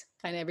space,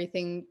 kind of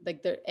everything,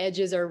 like the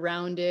edges are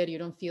rounded. You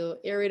don't feel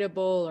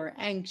irritable or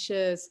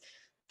anxious.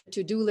 The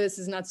to-do list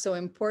is not so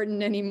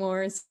important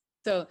anymore.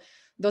 So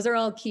those are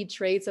all key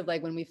traits of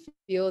like when we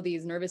feel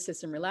these nervous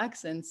system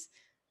relaxants,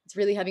 it's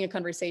really having a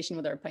conversation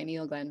with our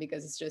pineal gland,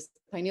 because it's just,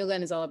 pineal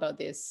gland is all about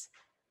this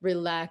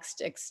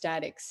relaxed,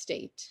 ecstatic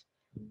state.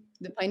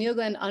 The pineal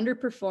gland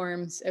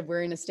underperforms if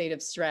we're in a state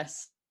of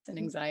stress and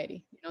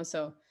anxiety,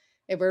 so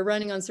if we're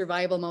running on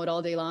survival mode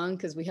all day long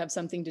because we have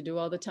something to do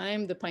all the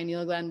time, the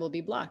pineal gland will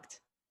be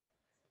blocked.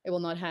 It will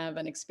not have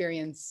an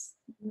experience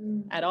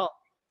at all.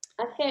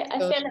 I feel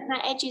like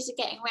my edges are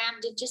getting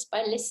rounded just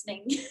by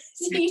listening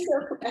to you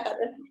talk about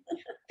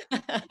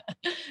them.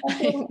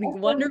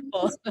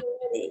 Wonderful.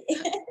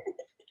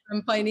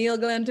 From pineal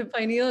gland to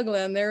pineal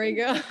gland, there we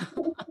go.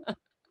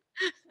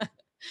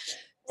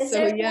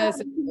 So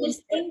yes,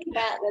 just think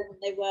about them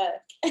and they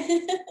work.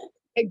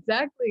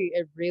 Exactly,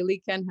 it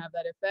really can have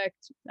that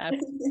effect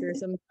after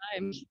some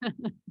time.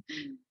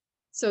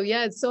 So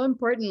yeah, it's so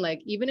important.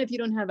 Like, even if you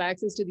don't have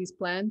access to these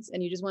plants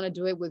and you just want to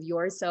do it with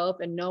yourself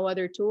and no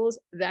other tools,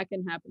 that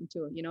can happen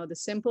too. The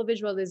simple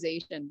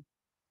visualization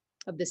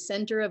of the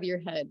center of your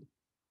head,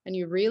 and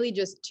you really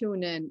just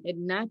tune in, it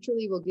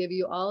naturally will give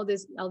you all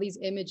these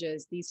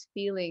images, these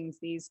feelings,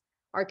 these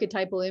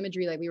archetypal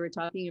imagery like we were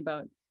talking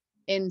about,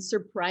 in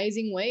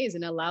surprising ways,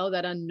 and allow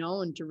that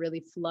unknown to really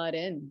flood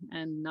in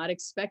and not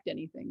expect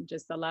anything.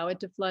 Just allow it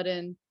to flood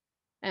in.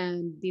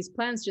 And these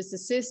plants just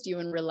assist you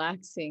in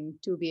relaxing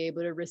to be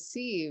able to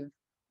receive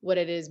what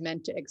it is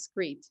meant to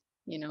excrete.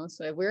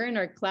 So if we're in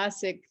our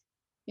classic,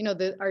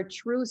 our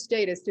true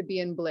state is to be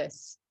in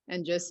bliss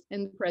and just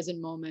in the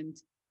present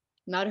moment,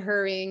 not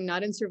hurrying,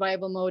 not in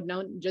survival mode,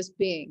 no, just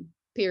being,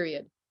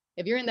 period.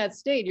 If you're in that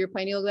state, your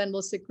pineal gland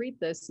will secrete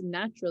this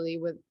naturally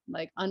with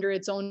like under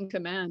its own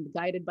command,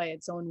 guided by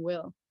its own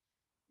will.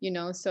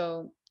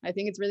 So I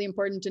think it's really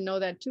important to know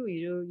that too.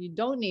 You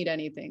don't need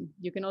anything.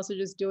 You can also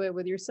just do it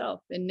with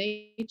yourself in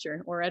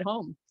nature or at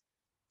home,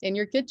 in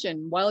your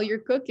kitchen, while you're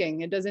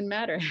cooking. It doesn't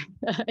matter,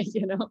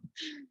 Beautiful.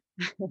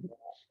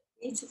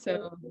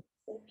 So,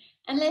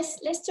 and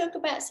let's talk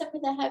about some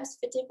of the herbs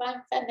for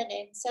divine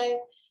feminine.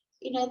 So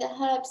you know, the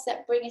herbs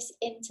that bring us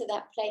into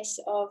that place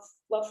of,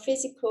 well,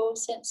 physical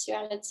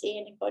sensuality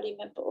and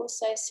embodiment, but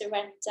also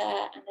surrender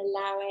and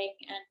allowing,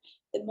 and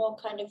the more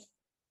kind of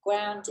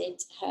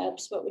grounded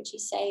herbs, what would you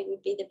say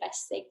would be the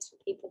best things for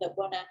people that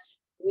want to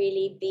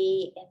really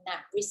be in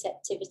that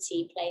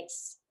receptivity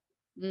place?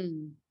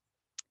 Mm.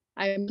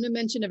 I'm going to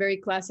mention a very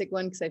classic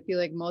one because I feel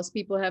like most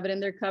people have it in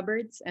their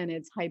cupboards, and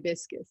it's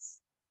hibiscus.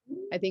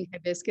 I think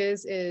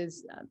hibiscus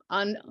is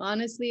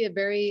honestly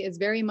it's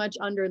very much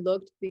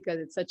underlooked because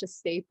it's such a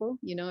staple.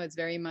 You know, it's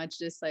very much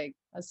just like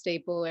a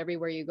staple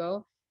everywhere you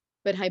go.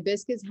 But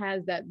hibiscus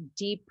has that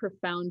deep,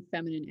 profound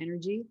feminine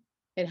energy.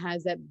 It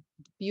has that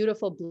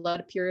beautiful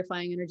blood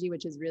purifying energy,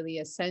 which is really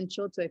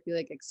essential to, I feel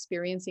like,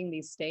 experiencing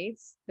these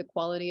states. The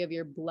quality of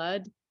your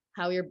blood,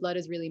 how your blood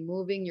is really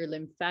moving, your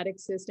lymphatic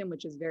system,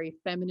 which is very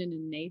feminine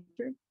in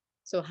nature.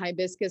 So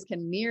hibiscus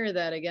can mirror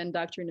that, again,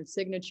 doctrine of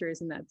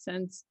signatures in that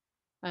sense,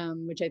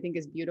 which I think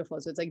is beautiful.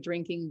 So it's like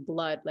drinking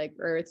blood, like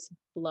Earth's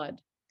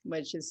blood,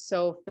 which is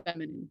so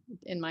feminine,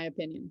 in my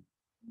opinion.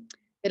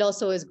 It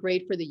also is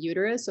great for the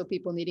uterus. So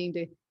people needing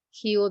to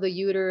heal the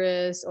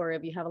uterus, or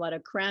if you have a lot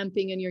of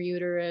cramping in your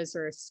uterus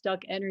or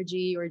stuck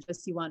energy, or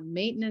just you want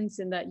maintenance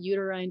in that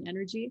uterine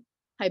energy,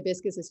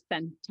 hibiscus is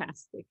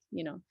fantastic,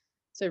 you know.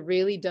 So it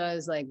really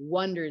does like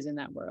wonders in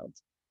that world,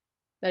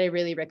 that I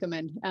really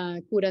recommend.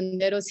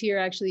 Curanderos here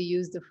actually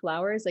use the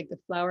flowers, like the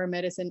flower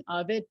medicine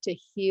of it, to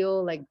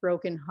heal like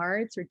broken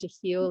hearts or to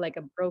heal like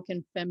a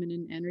broken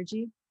feminine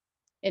energy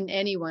in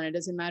anyone. It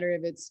doesn't matter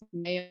if it's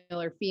male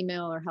or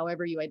female or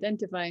however you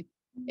identify.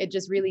 It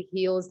just really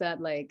heals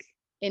that like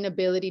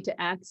inability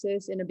to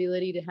access,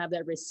 inability to have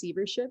that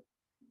receivership.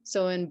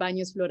 So in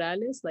baños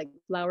florales, like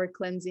flower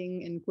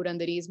cleansing and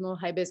curanderismo,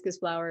 hibiscus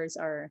flowers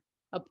are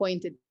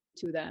appointed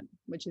to that,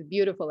 which is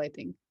beautiful, I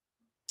think.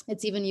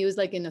 It's even used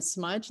like in a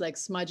smudge, like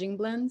smudging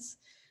blends,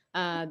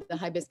 the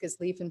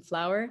hibiscus leaf and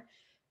flower,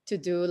 to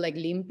do like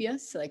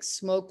limpias, like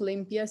smoke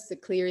limpias, to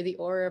clear the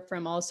aura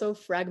from also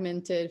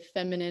fragmented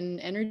feminine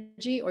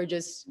energy or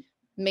just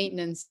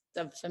maintenance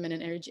of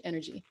feminine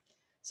energy.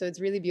 So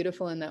it's really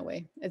beautiful in that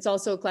way. It's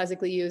also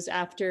classically used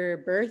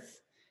after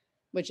birth,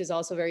 which is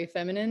also very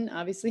feminine,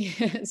 obviously.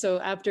 So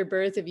after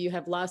birth, if you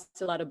have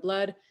lost a lot of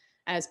blood,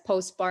 as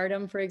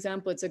postpartum, for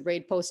example, it's a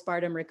great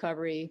postpartum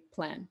recovery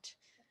plant.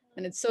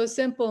 And it's so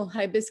simple,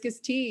 hibiscus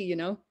tea, you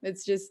know,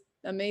 it's just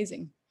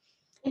amazing.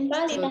 In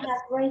Bali, So they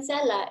have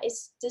rosella.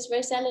 Does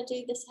rosella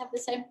do this? Have the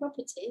same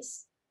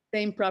properties?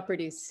 same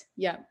properties.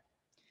 Yeah.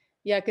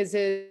 Yeah, because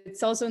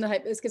it's also in the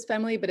hibiscus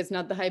family, but it's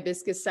not the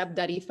hibiscus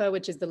sabdarifa,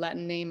 which is the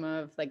Latin name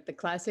of like the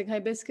classic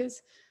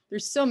hibiscus.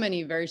 There's so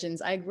many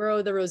versions. I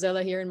grow the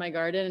rosella here in my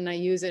garden and I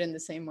use it in the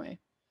same way.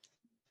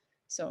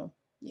 So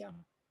yeah,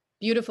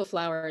 beautiful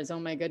flowers. Oh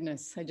my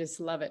goodness. I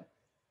just love it.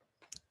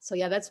 So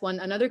yeah, that's one.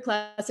 Another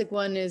classic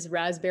one is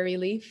raspberry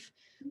leaf,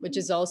 which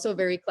is also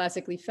very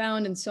classically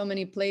found in so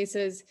many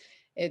places.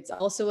 It's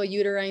also a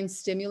uterine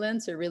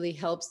stimulant, so it really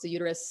helps the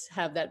uterus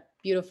have that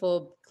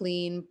beautiful,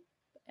 clean,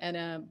 and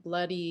a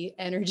bloody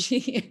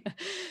energy.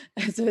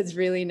 So it's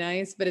really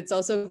nice, but it's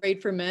also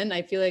great for men.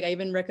 I feel like I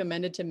even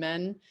recommend it to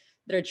men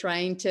that are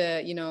trying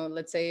to, you know,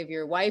 let's say if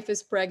your wife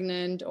is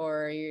pregnant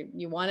or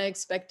you want to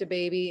expect a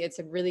baby, it's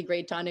a really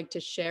great tonic to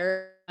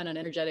share on an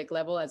energetic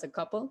level as a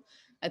couple.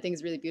 I think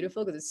is really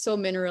beautiful because it's so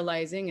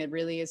mineralizing. It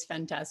really is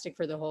fantastic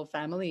for the whole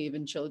family,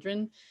 even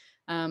children.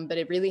 But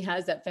it really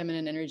has that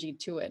feminine energy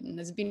to it. And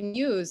it's been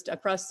used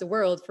across the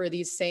world for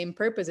these same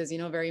purposes, you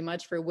know, very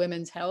much for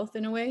women's health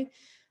in a way.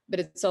 But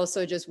it's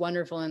also just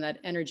wonderful in that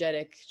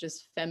energetic,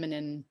 just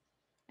feminine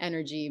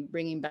energy,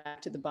 bringing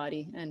back to the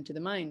body and to the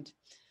mind.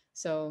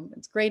 So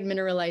it's great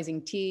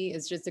mineralizing tea.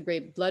 It's just a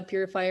great blood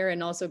purifier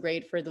and also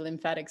great for the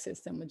lymphatic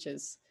system, which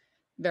is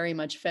very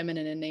much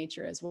feminine in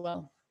nature as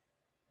well.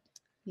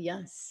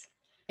 Yes.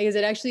 Is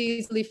it actually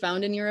easily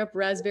found in Europe,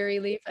 raspberry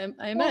leaf? I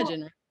Yeah,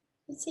 imagine.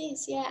 it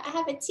is. Yeah, I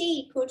have a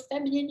tea called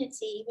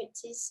Femininity,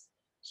 which is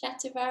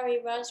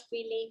shatavari,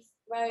 raspberry leaf,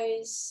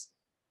 rose,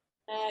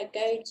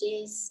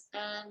 goji's,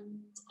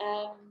 and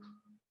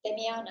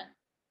demiana.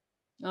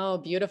 Oh,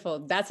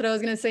 beautiful. That's what I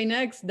was going to say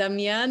next.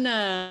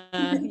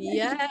 Damiana.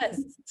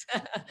 Yes.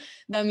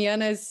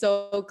 Damiana is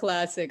so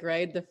classic,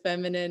 right? The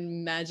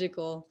feminine,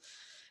 magical.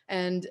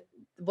 And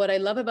what I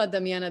love about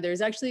Damiana,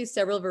 there's actually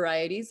several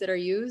varieties that are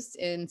used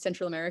in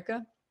Central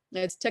America.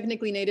 It's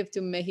technically native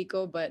to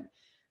Mexico, but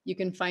you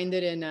can find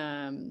it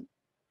in,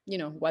 you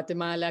know,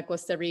 Guatemala,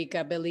 Costa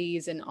Rica,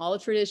 Belize, and all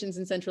traditions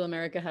in Central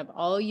America have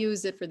all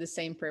used it for the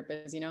same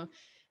purpose. You know,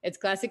 it's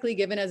classically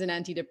given as an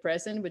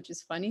antidepressant, which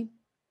is funny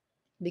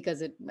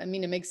because I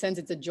mean, it makes sense.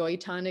 It's a joy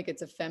tonic.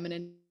 It's a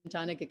feminine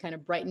tonic. It kind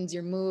of brightens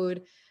your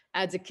mood,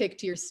 adds a kick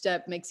to your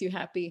step, makes you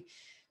happy.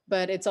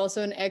 But it's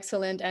also an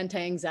excellent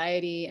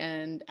anti-anxiety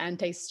and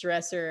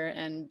anti-stressor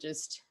and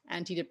just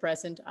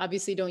antidepressant.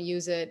 Obviously, don't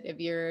use it if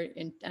you're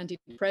in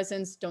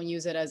antidepressants. Don't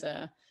use it as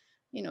a,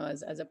 you know,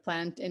 as a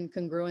plant in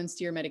congruence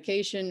to your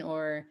medication,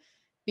 or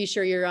be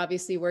sure you're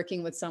obviously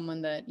working with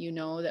someone that you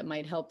know that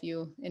might help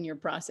you in your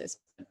process.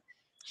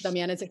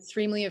 Damiana is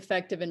extremely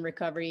effective in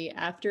recovery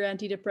after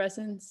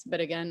antidepressants, but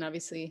again,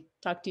 obviously,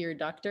 talk to your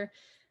doctor.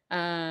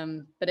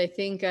 But I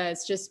think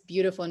it's just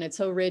beautiful, and it's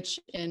so rich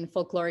in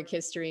folkloric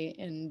history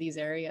in these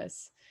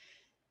areas.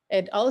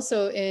 And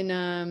also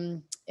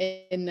in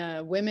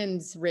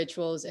women's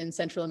rituals in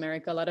Central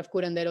America, a lot of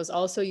curanderos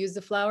also use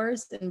the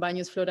flowers in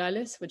baños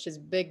florales, which is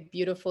big,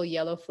 beautiful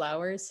yellow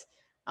flowers.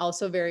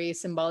 Also very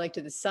symbolic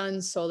to the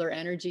sun, solar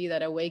energy,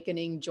 that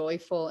awakening,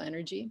 joyful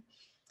energy.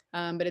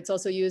 But it's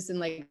also used in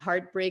like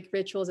heartbreak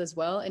rituals as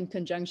well, in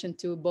conjunction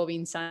to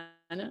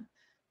Bovinsana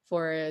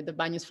for the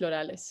baños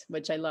florales,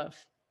 which I love.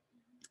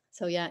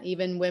 So yeah,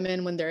 even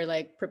women when they're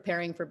like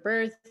preparing for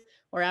birth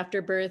or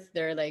after birth,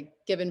 they're like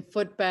given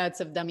foot baths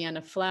of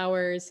Damiana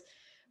flowers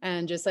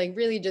and just like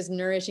really just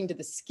nourishing to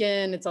the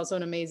skin. It's also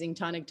an amazing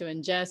tonic to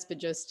ingest, but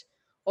just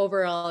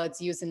overall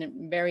it's used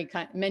in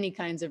many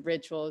kinds of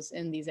rituals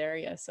in these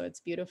areas. So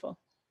it's beautiful.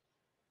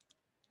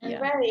 And Yeah.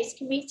 rose,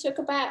 can we talk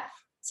about,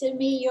 to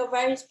me, your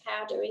rose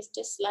powder is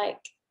just like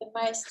the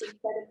most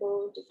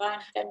incredible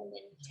divine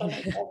feminine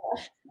tonic ever.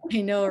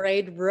 I know,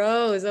 right?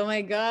 Rose. Oh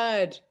my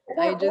God.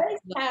 I That just rose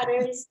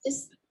powder is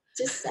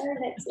just so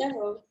next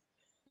level.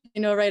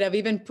 you know, right.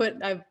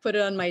 I've put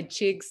it on my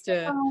cheeks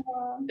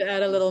Oh, to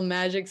add a little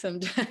magic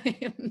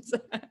sometimes.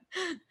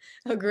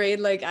 A great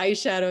like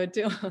eyeshadow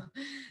too.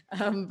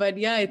 But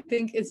yeah, I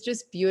think it's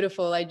just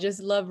beautiful. I just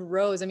love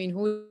rose. I mean,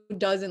 who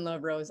doesn't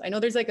love rose? I know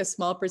there's like a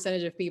small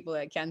percentage of people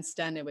that can't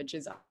stand it, which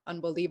is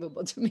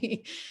unbelievable to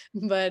me.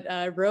 But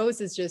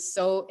rose is just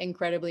so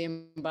incredibly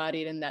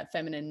embodied in that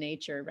feminine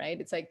nature, right?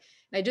 It's like,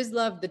 I just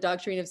love the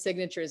doctrine of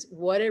signatures,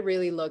 what it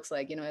really looks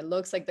like. You know, it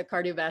looks like the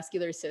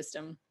cardiovascular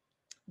system,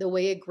 the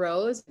way it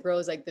grows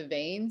like the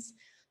veins,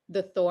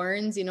 the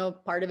thorns, you know,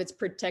 part of its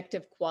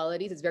protective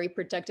qualities. It's very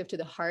protective to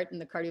the heart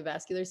and the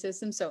cardiovascular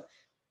system. So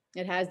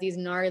it has these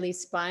gnarly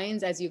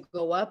spines as you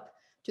go up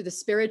to the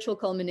spiritual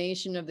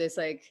culmination of this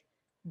like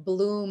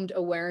bloomed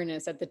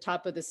awareness at the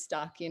top of the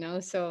stalk, you know?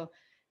 So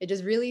it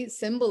just really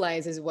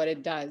symbolizes what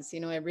it does.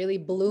 You know, it really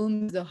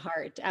blooms the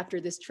heart after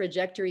this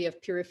trajectory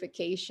of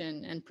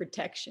purification and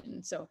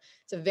protection. So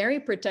it's a very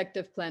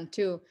protective plant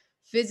too,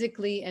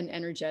 physically and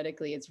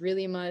energetically. It's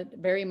really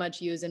very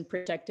much used in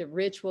protective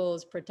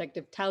rituals,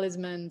 protective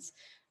talismans,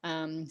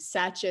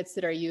 sachets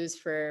that are used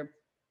for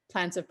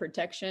plants of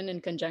protection in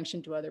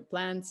conjunction to other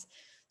plants.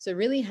 So it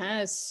really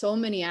has so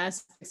many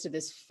aspects to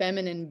this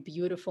feminine,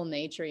 beautiful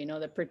nature, you know,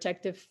 the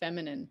protective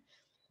feminine,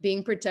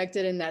 being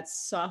protected in that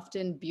soft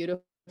and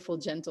beautiful,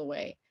 gentle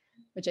way,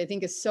 which I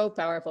think is so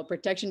powerful.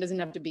 Protection doesn't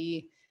have to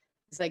be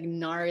this like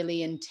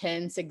gnarly,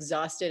 intense,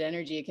 exhausted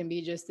energy. It can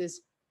be just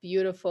this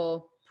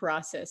beautiful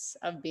process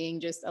of being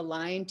just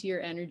aligned to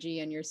your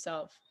energy and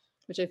yourself,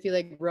 which I feel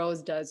like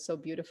Rose does so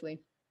beautifully.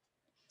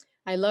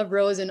 I love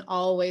rose in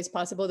all ways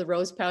possible. The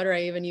rose powder,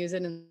 I even use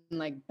it in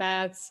like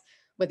baths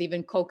with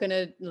even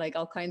coconut, like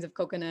all kinds of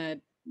coconut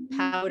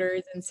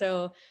powders. And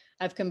so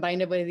I've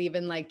combined it with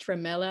even like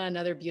tremella,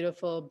 another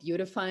beautiful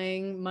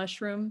beautifying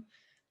mushroom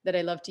that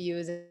I love to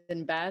use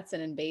in baths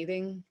and in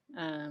bathing.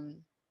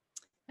 And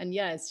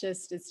yeah, it's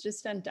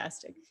just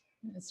fantastic.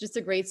 It's just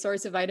a great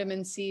source of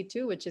vitamin C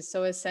too, which is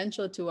so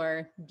essential to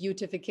our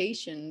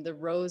beautification, the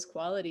rose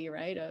quality,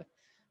 right? Of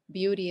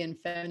beauty and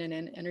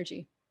feminine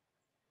energy.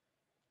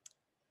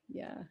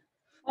 Yeah.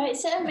 oh,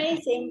 it's so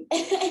amazing.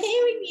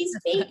 Hearing you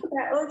speak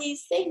about all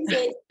these things,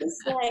 it's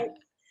just like,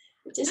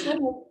 I just want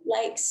to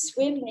like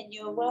swim in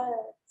your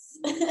words.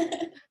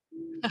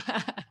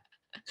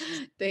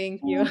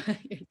 Thank you. You're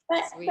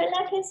but sweet.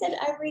 like I said,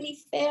 I really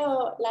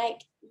feel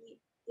like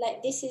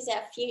this is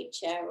our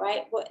future,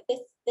 right? What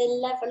the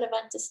level of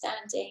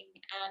understanding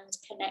and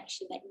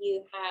connection that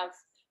you have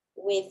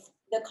with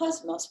the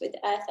cosmos, with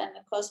Earth and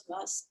the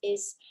cosmos,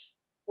 is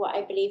what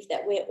I believe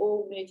that we're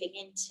all moving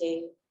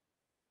into,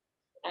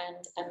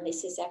 and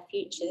this is our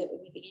future that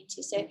we're moving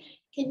into. So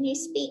can you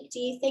speak, do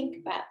you think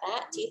about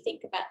that? Do you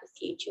think about the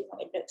future and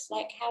what it looks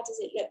like? How does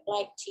it look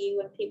like to you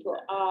when people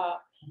are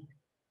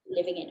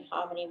living in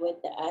harmony with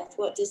the earth?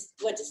 What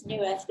does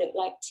new earth look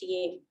like to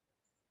you?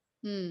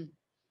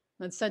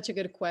 That's such a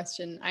good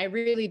question. I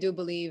really do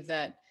believe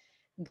that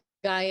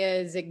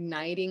Gaia is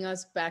igniting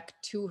us back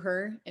to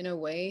her in a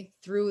way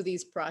through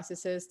these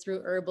processes,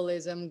 through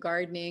herbalism,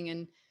 gardening.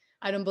 And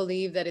I don't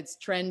believe that it's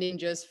trending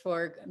just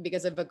for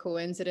because of a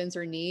coincidence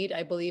or need.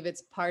 I believe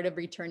it's part of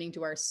returning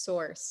to our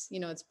source. You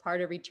know, it's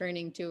part of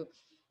returning to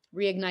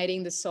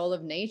reigniting the soul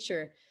of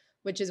nature,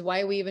 which is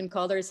why we even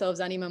called ourselves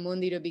Anima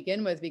Mundi to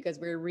begin with, because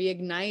we're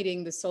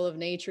reigniting the soul of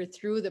nature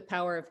through the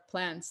power of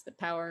plants, the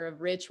power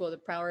of ritual, the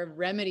power of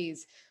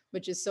remedies,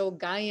 which is so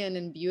Gaian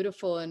and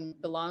beautiful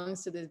and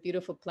belongs to this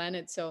beautiful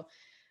planet. So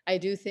I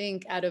do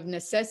think out of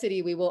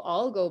necessity, we will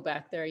all go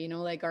back there, you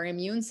know, like our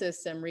immune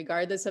system,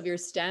 regardless of your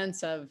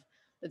stance of,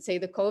 let's say,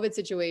 the COVID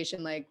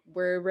situation, like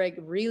we're like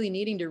really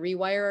needing to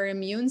rewire our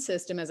immune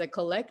system as a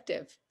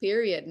collective,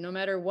 period, no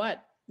matter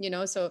what, you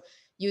know. So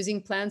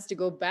using plants to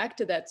go back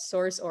to that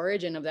source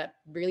origin of that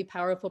really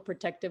powerful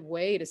protective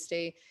way to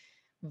stay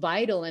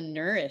vital and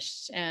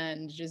nourished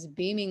and just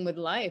beaming with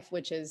life,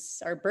 which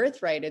is our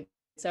birthright.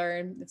 it's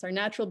our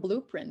natural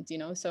blueprint, you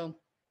know. So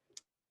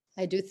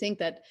I do think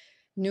that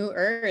New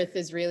Earth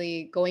is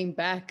really going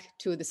back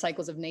to the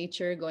cycles of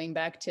nature, going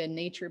back to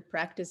nature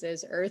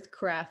practices,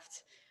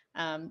 earthcraft,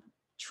 um,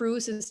 true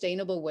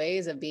sustainable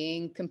ways of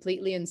being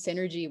completely in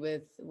synergy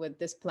with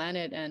this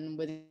planet and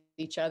with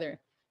each other.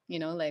 You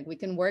know, like we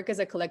can work as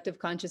a collective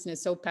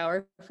consciousness so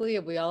powerfully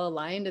if we all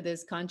align to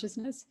this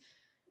consciousness.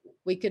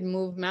 We could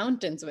move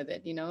mountains with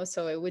it, you know.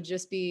 So it would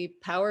just be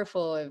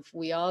powerful if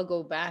we all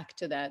go back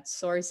to that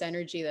source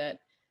energy that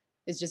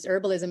is just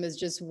herbalism is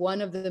just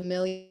one of the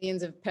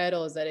millions of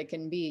petals that it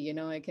can be, you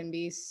know. It can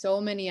be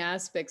so many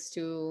aspects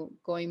to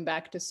going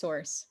back to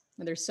source,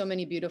 and there's so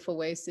many beautiful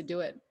ways to do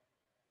it.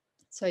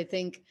 So I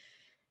think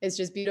it's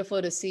just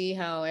beautiful to see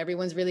how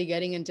everyone's really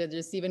getting into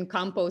just even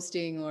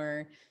composting,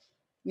 or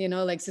you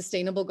know, like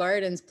sustainable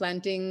gardens,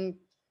 planting,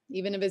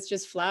 even if it's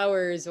just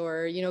flowers,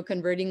 or you know,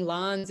 converting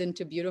lawns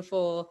into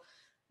beautiful,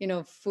 you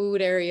know,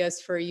 food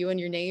areas for you and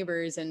your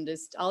neighbors. And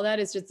just all that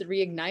is just the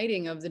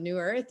reigniting of the new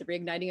earth, the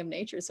reigniting of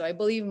nature. So I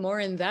believe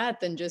more in that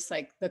than just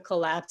like the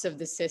collapse of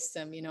the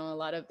system, you know. A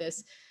lot of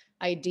this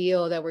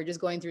ideal that we're just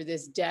going through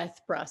this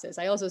death process,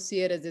 I also see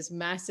it as this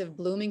massive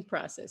blooming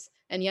process.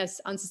 And yes,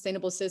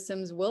 unsustainable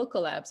systems will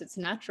collapse, it's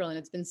natural, and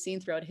it's been seen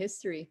throughout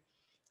history.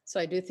 So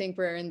I do think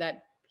we're in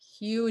that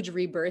huge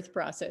rebirth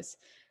process.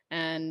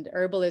 And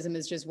herbalism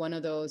is just one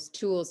of those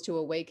tools to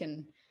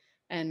awaken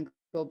and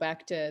go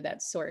back to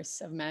that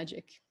source of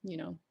magic, you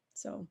know.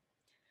 So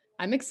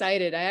I'm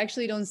excited. I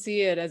actually don't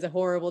see it as a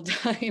horrible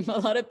time. A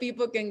lot of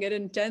people can get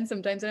intense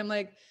sometimes. And I'm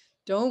like,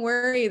 don't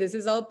worry. This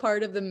is all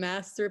part of the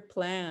master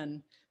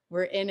plan.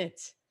 We're in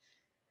it.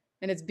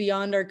 And it's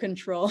beyond our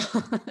control.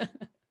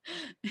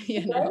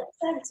 You know? Great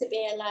time to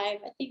be alive.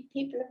 I think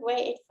people have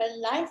waited for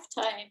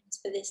lifetimes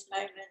for this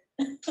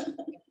moment.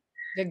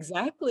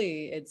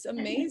 Exactly. It's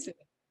amazing.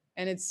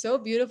 And it's so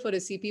beautiful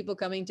to see people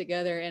coming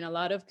together in a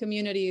lot of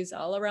communities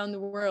all around the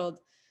world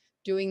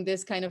doing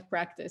this kind of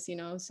practice, you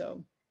know?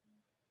 So,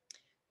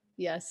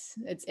 yes,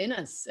 it's in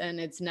us and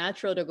it's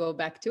natural to go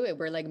back to it.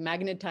 We're like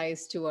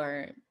magnetized to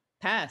our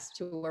past,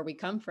 to where we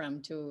come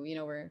from, to, you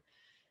know, where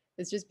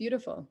it's just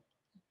beautiful.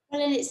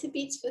 Well, and it's the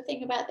beautiful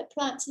thing about the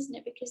plants, isn't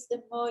it? Because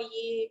the more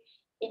you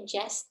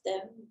ingest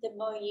them, the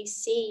more you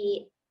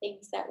see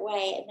things that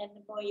way, and then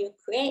the more you're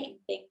creating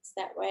things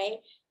that way.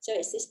 So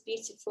it's this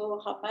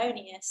beautiful,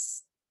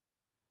 harmonious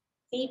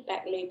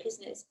feedback loop,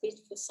 isn't it? It's a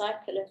beautiful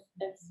cycle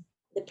of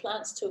the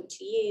plants talk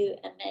to you,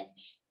 and then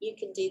you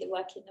can do the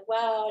work in the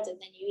world, and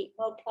then you eat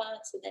more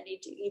plants, and then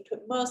you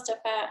put more stuff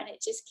out, and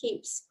it just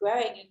keeps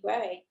growing and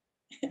growing.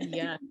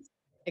 Yeah,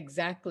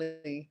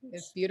 exactly.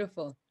 It's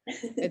beautiful.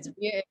 It's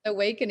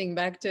awakening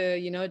back to,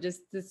 you know,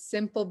 just the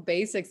simple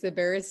basics, the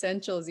bare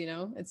essentials, you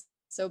know. It's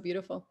so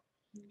beautiful.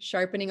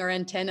 Sharpening our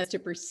antennas to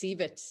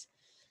perceive it.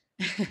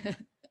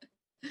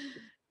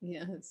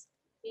 Yes.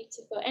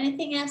 Beautiful.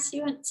 Anything else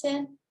you want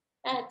to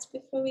add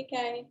before we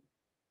go?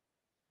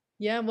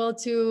 Yeah, well,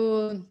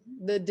 to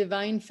the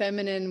divine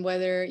feminine,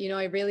 whether, you know,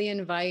 I really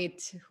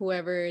invite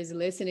whoever is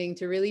listening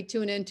to really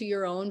tune into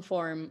your own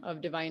form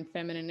of divine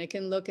feminine. It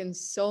can look in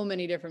so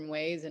many different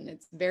ways, and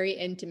it's very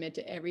intimate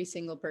to every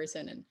single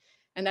person.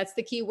 And that's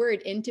the key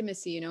word,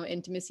 intimacy, you know,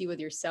 intimacy with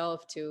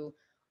yourself, to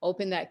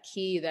open that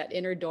key, that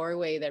inner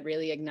doorway that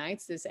really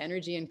ignites this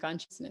energy and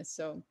consciousness.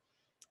 So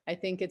I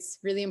think it's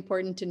really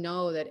important to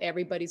know that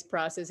everybody's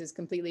process is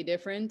completely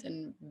different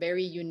and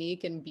very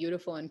unique and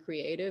beautiful and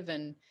creative.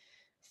 And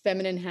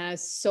feminine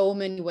has so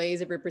many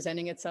ways of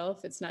representing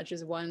itself. It's not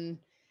just one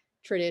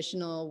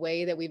traditional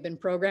way that we've been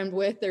programmed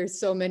with. There's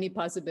so many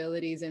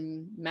possibilities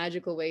and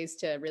magical ways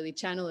to really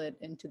channel it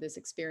into this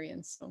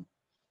experience. So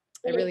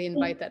I Well, really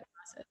invite that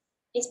process.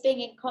 it's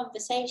being in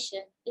conversation,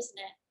 isn't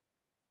it?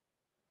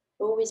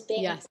 Always being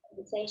in Yes,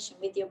 conversation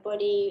with your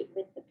body,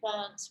 with the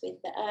plants,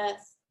 with the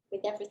earth, with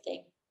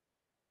everything.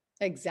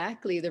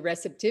 exactly. The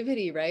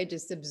receptivity, right?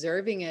 Just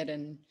observing it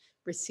and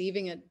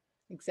receiving it.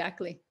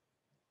 Exactly.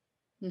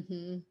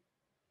 Mm-hmm.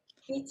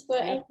 Beautiful,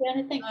 Beautiful.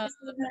 Adriana. Thank you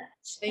so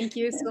Thank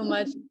you so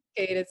much. much,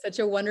 Kate. It's such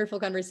a wonderful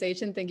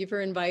conversation. Thank you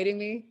for inviting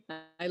me.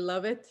 I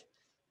love it.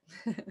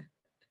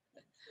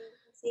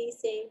 See you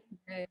soon.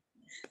 Okay.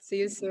 See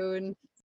you soon.